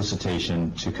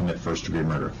solicitation to commit first-degree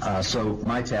murder. So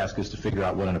my task is to figure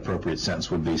out what an appropriate sentence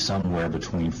would be, somewhere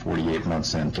between 48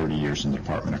 months and 30 years in the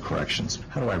Department of Corrections.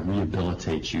 How do I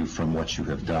rehabilitate you from what you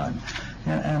have done?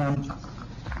 And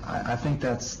I think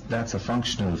that's a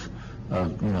function of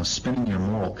you know, spinning your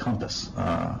moral compass.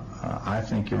 I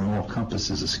think your moral compass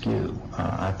is askew.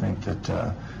 I think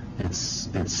that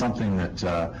it's something that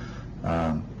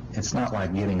it's not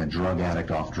like getting a drug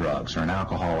addict off drugs or an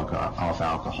alcoholic off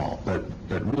alcohol, but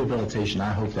rehabilitation,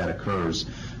 I hope that occurs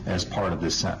as part of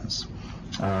this sentence.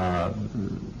 A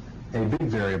big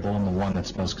variable, and the one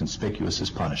that's most conspicuous, is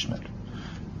punishment.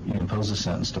 You impose a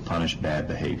sentence to punish bad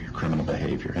behavior, criminal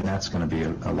behavior, and that's going to be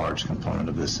a large component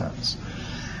of this sentence.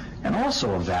 And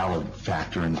also a valid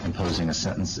factor in imposing a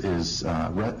sentence is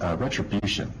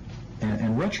retribution.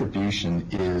 And retribution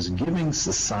is giving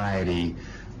society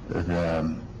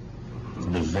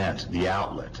the vent, the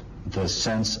outlet, the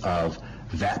sense of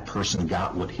that person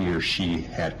got what he or she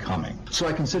had coming. So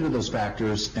I consider those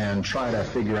factors and try to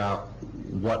figure out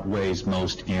what weighs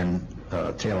most in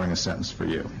tailoring a sentence for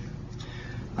you.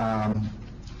 And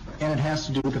it has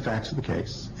to do with the facts of the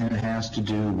case, and it has to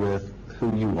do with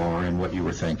who you are and what you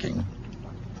were thinking.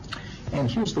 And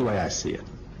here's the way I see it.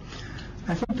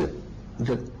 I think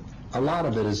that a lot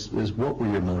of it is what were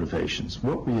your motivations?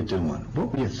 What were you doing?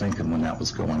 What were you thinking when that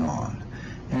was going on?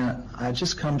 And I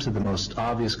just come to the most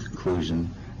obvious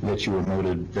conclusion that you were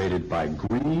motivated by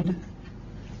greed,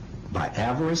 by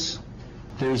avarice.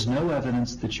 There's no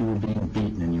evidence that you were being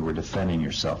beaten and you were defending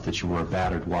yourself, that you were a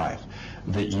battered wife,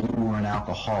 that you were an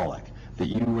alcoholic, that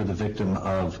you were the victim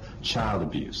of child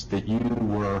abuse, that you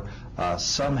were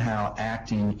somehow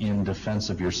acting in defense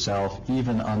of yourself,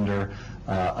 even under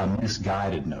a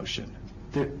misguided notion.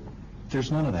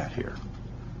 There's none of that here.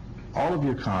 All of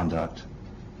your conduct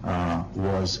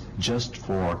was just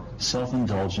for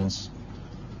self-indulgence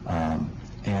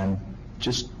and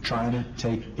just trying to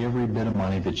take every bit of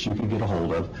money that you could get a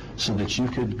hold of so that you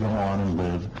could go on and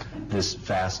live this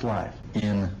fast life.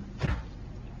 In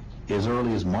as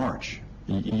early as March,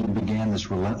 you began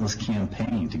this relentless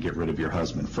campaign to get rid of your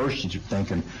husband. First, you're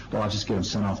thinking, well, I'll just get him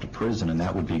sent off to prison and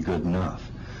that would be good enough.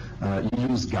 You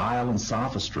used guile and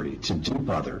sophistry to dupe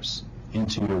others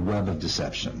into your web of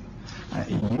deception.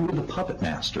 You were the puppet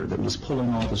master that was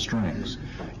pulling all the strings.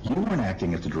 You weren't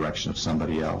acting at the direction of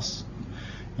somebody else.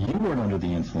 You weren't under the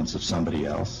influence of somebody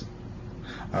else.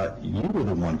 You were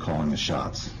the one calling the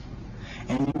shots.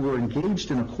 And you were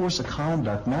engaged in a course of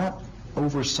conduct not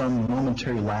over some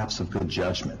momentary lapse of good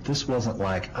judgment. This wasn't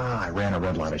like, I ran a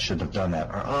red light, I shouldn't have done that.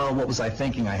 Or, oh, what was I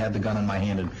thinking? I had the gun in my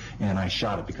hand and I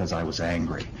shot it because I was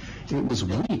angry. It was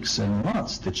weeks and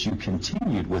months that you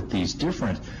continued with these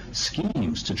different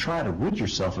schemes to try to rid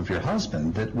yourself of your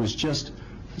husband that was just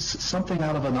something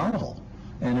out of a novel.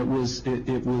 And it was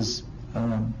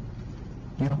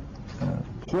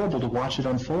horrible to watch it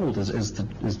unfold as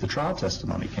the trial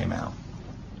testimony came out.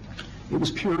 It was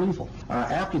pure evil.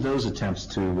 After those attempts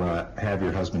to have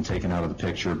your husband taken out of the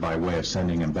picture by way of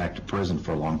sending him back to prison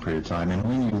for a long period of time, and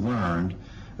when you learned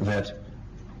that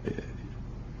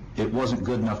it wasn't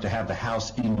good enough to have the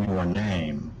house in your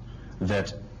name,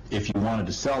 that if you wanted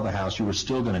to sell the house, you were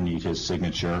still going to need his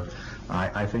signature,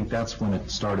 I think that's when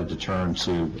it started to turn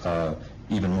to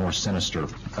even more sinister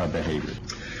behavior.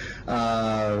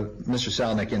 Mr.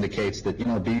 Salnick indicates that,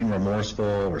 being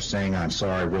remorseful or saying I'm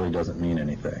sorry really doesn't mean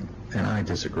anything. And I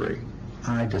disagree.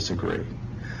 I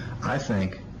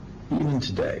think, even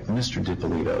today, Mr.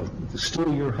 Dippolito,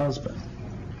 still your husband,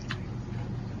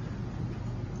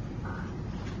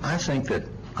 I think that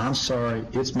I'm sorry,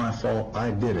 it's my fault,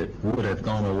 I did it, would have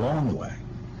gone a long way.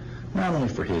 Not only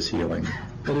for his healing,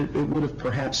 but it would have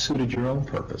perhaps suited your own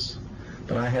purpose.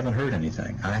 But I haven't heard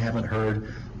anything. I haven't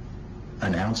heard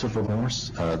an ounce of remorse.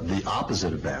 The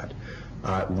opposite of that,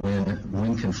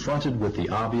 when confronted with the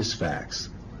obvious facts,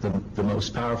 the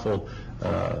most powerful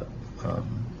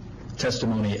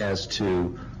testimony as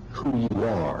to who you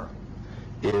are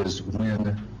is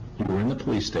when you were in the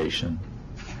police station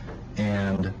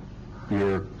and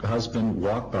your husband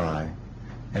walked by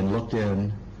and looked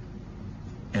in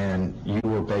and you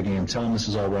were begging him, tell him this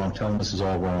is all wrong, tell him this is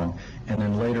all wrong, and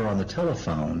then later on the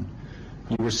telephone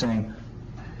You were saying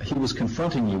he was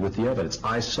confronting you with the evidence.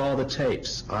 I saw the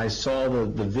tapes. I saw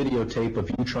the videotape of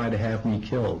you trying to have me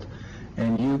killed.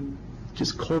 And you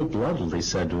just cold-bloodedly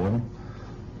said to him,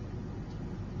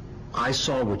 I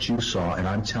saw what you saw, and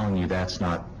I'm telling you that's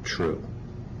not true.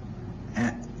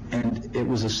 And it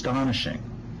was astonishing,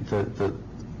 the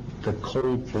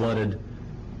cold-blooded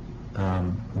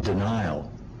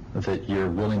denial that you're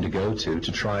willing to go to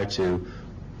try to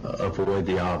avoid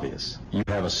the obvious. You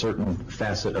have a certain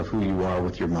facet of who you are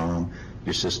with your mom,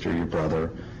 your sister, your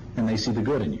brother, and they see the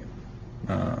good in you,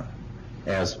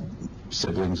 as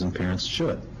siblings and parents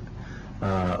should.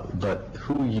 But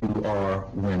who you are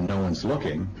when no one's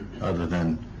looking, other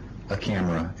than a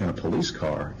camera in a police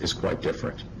car, is quite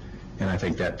different. And I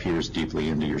think that peers deeply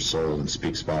into your soul and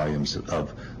speaks volumes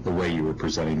of the way you were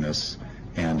presenting this,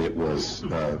 and it was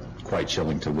quite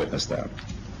chilling to witness that.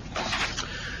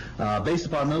 Based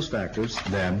upon those factors,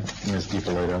 then, Ms.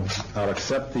 Dippolito, I'll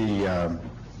accept the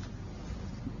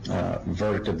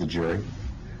verdict of the jury.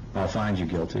 I'll find you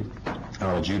guilty.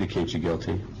 I'll adjudicate you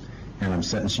guilty. And I'm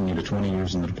sentencing you to 20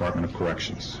 years in the Department of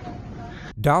Corrections.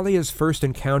 Dalia's first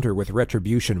encounter with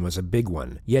retribution was a big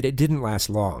one, yet it didn't last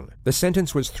long. The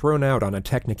sentence was thrown out on a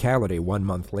technicality 1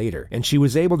 month later, and she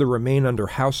was able to remain under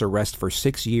house arrest for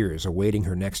 6 years awaiting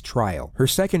her next trial. Her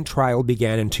second trial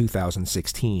began in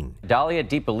 2016. Dalia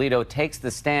Dippolito takes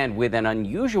the stand with an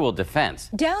unusual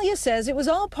defense. Dalia says it was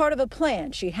all part of a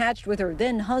plan she hatched with her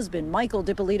then-husband, Michael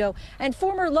Dippolito, and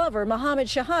former lover, Mohammed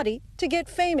Shahadi, to get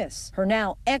famous. Her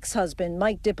now ex-husband,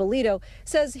 Mike Dippolito,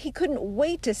 says he couldn't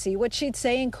wait to see what she'd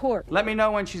say in court. Let me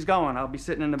know when she's going. I'll be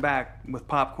sitting in the back with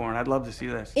popcorn. I'd love to see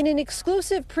this. In an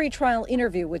exclusive pretrial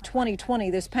interview with 2020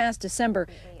 this past December,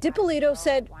 Dippolito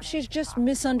said she's just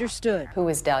misunderstood. Who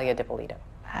is Dalia Dippolito?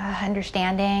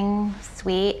 Understanding,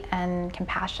 sweet, and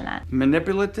compassionate.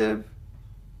 Manipulative,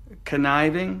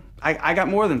 conniving. I got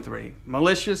more than 3.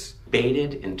 Malicious.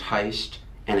 Baited, enticed,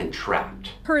 and entrapped.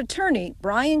 Her attorney,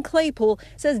 Brian Claypool,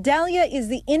 says Dalia is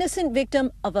the innocent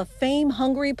victim of a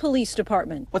fame-hungry police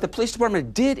department. What the police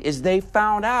department did is they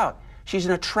found out she's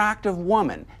an attractive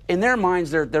woman. In their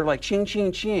minds, they're like ching,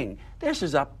 ching, ching. This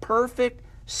is a perfect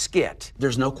skit.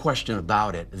 There's no question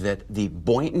about it that the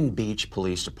Boynton Beach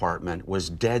Police Department was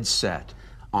dead set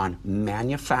on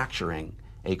manufacturing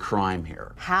a crime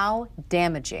here. How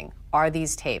damaging are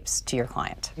these tapes to your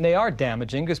client? They are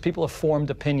damaging because people have formed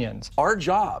opinions. Our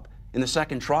job in the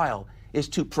second trial is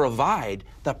to provide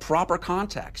the proper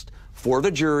context for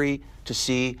the jury to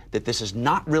see that this is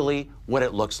not really what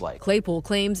it looks like. Claypool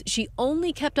claims she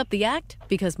only kept up the act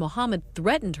because Mohammed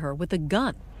threatened her with a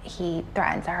gun. He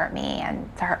threatened to hurt me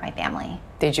and to hurt my family.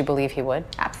 Did you believe he would?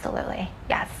 Absolutely,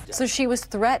 yes. So she was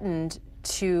threatened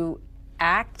to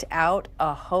act out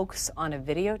a hoax on a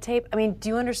videotape? I mean, do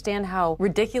you understand how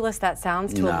ridiculous that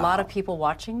sounds to a lot of people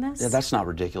watching this? Yeah, that's not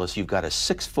ridiculous. You've got a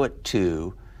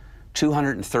 6'2",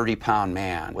 230-pound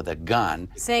man with a gun.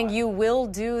 Saying you will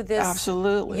do this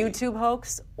Absolutely. YouTube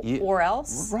hoax or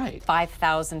else? Right.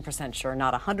 5,000% sure,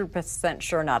 not 100%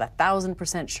 sure, not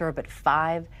 1,000% sure, but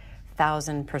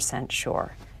 5,000%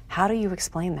 sure. How do you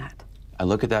explain that? I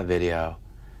look at that video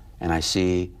and I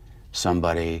see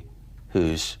somebody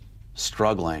who's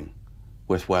struggling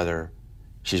with whether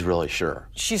she's really sure.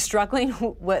 She's struggling?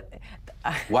 What?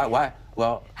 Why?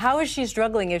 Well, how is she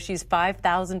struggling if she's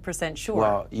 5,000% sure?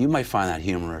 Well, you might find that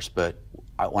humorous, but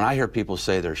when I hear people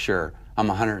say they're sure, I'm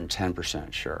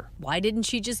 110% sure. Why didn't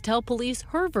she just tell police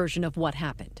her version of what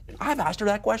happened? I've asked her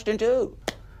that question too.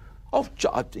 Oh,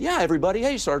 yeah, everybody.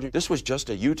 Hey, Sergeant, this was just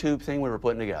a YouTube thing we were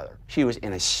putting together. She was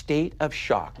in a state of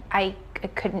shock. I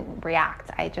couldn't react.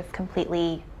 I just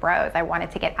completely froze. I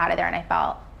wanted to get out of there and I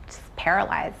felt just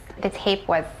paralyzed. The tape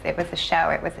was a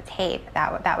show. It was a tape.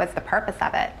 That was the purpose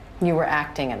of it. You were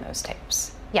acting in those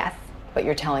tapes? Yes. But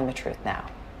you're telling the truth now?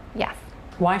 Yes.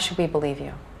 Why should we believe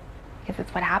you? Because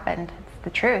it's what happened. It's the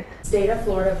truth. State of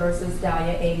Florida versus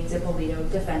Dalia A. Dippolito,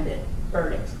 defendant.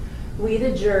 Verdict. We,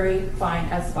 the jury, find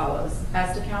as follows.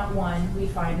 As to count 1, we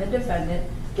find the defendant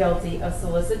guilty of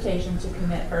solicitation to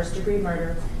commit first-degree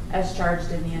murder as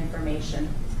charged in the information.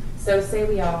 So say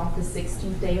we all, the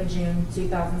 16th day of June,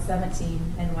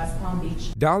 2017, in West Palm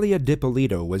Beach. Dalia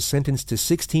Dippolito was sentenced to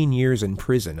 16 years in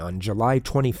prison on July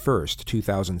 21,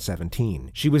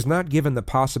 2017. She was not given the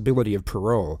possibility of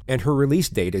parole, and her release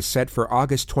date is set for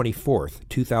August 24,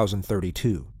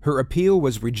 2032. Her appeal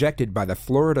was rejected by the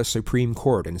Florida Supreme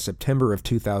Court in September of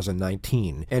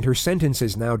 2019, and her sentence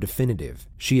is now definitive.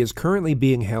 She is currently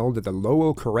being held at the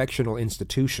Lowell Correctional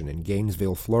Institution in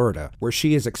Gainesville, Florida, where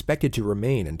she is expected to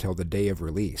remain until the day of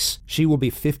release. She will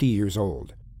be 50 years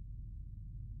old.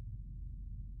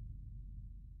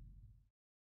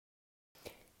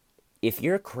 if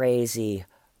your crazy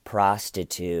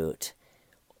prostitute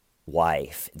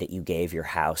wife that you gave your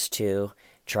house to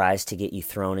tries to get you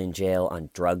thrown in jail on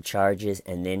drug charges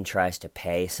and then tries to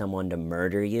pay someone to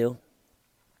murder you,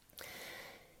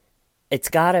 it's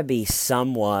got to be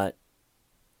somewhat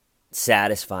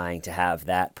satisfying to have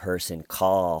that person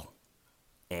call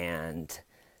and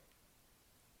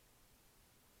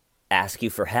ask you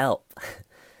for help.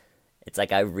 It's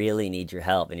like, I really need your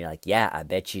help. And you're like, yeah, I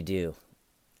bet you do.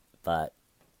 But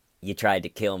you tried to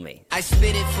kill me. I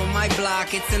spit it from my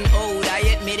block, it's an ode. I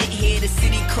admit it here, the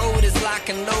city code is lock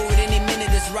and load. Any minute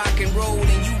it's rock and roll,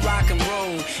 and you rock and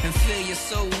roll. And feel your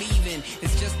soul leaving.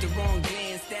 It's just the wrong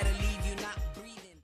glance that'll leave.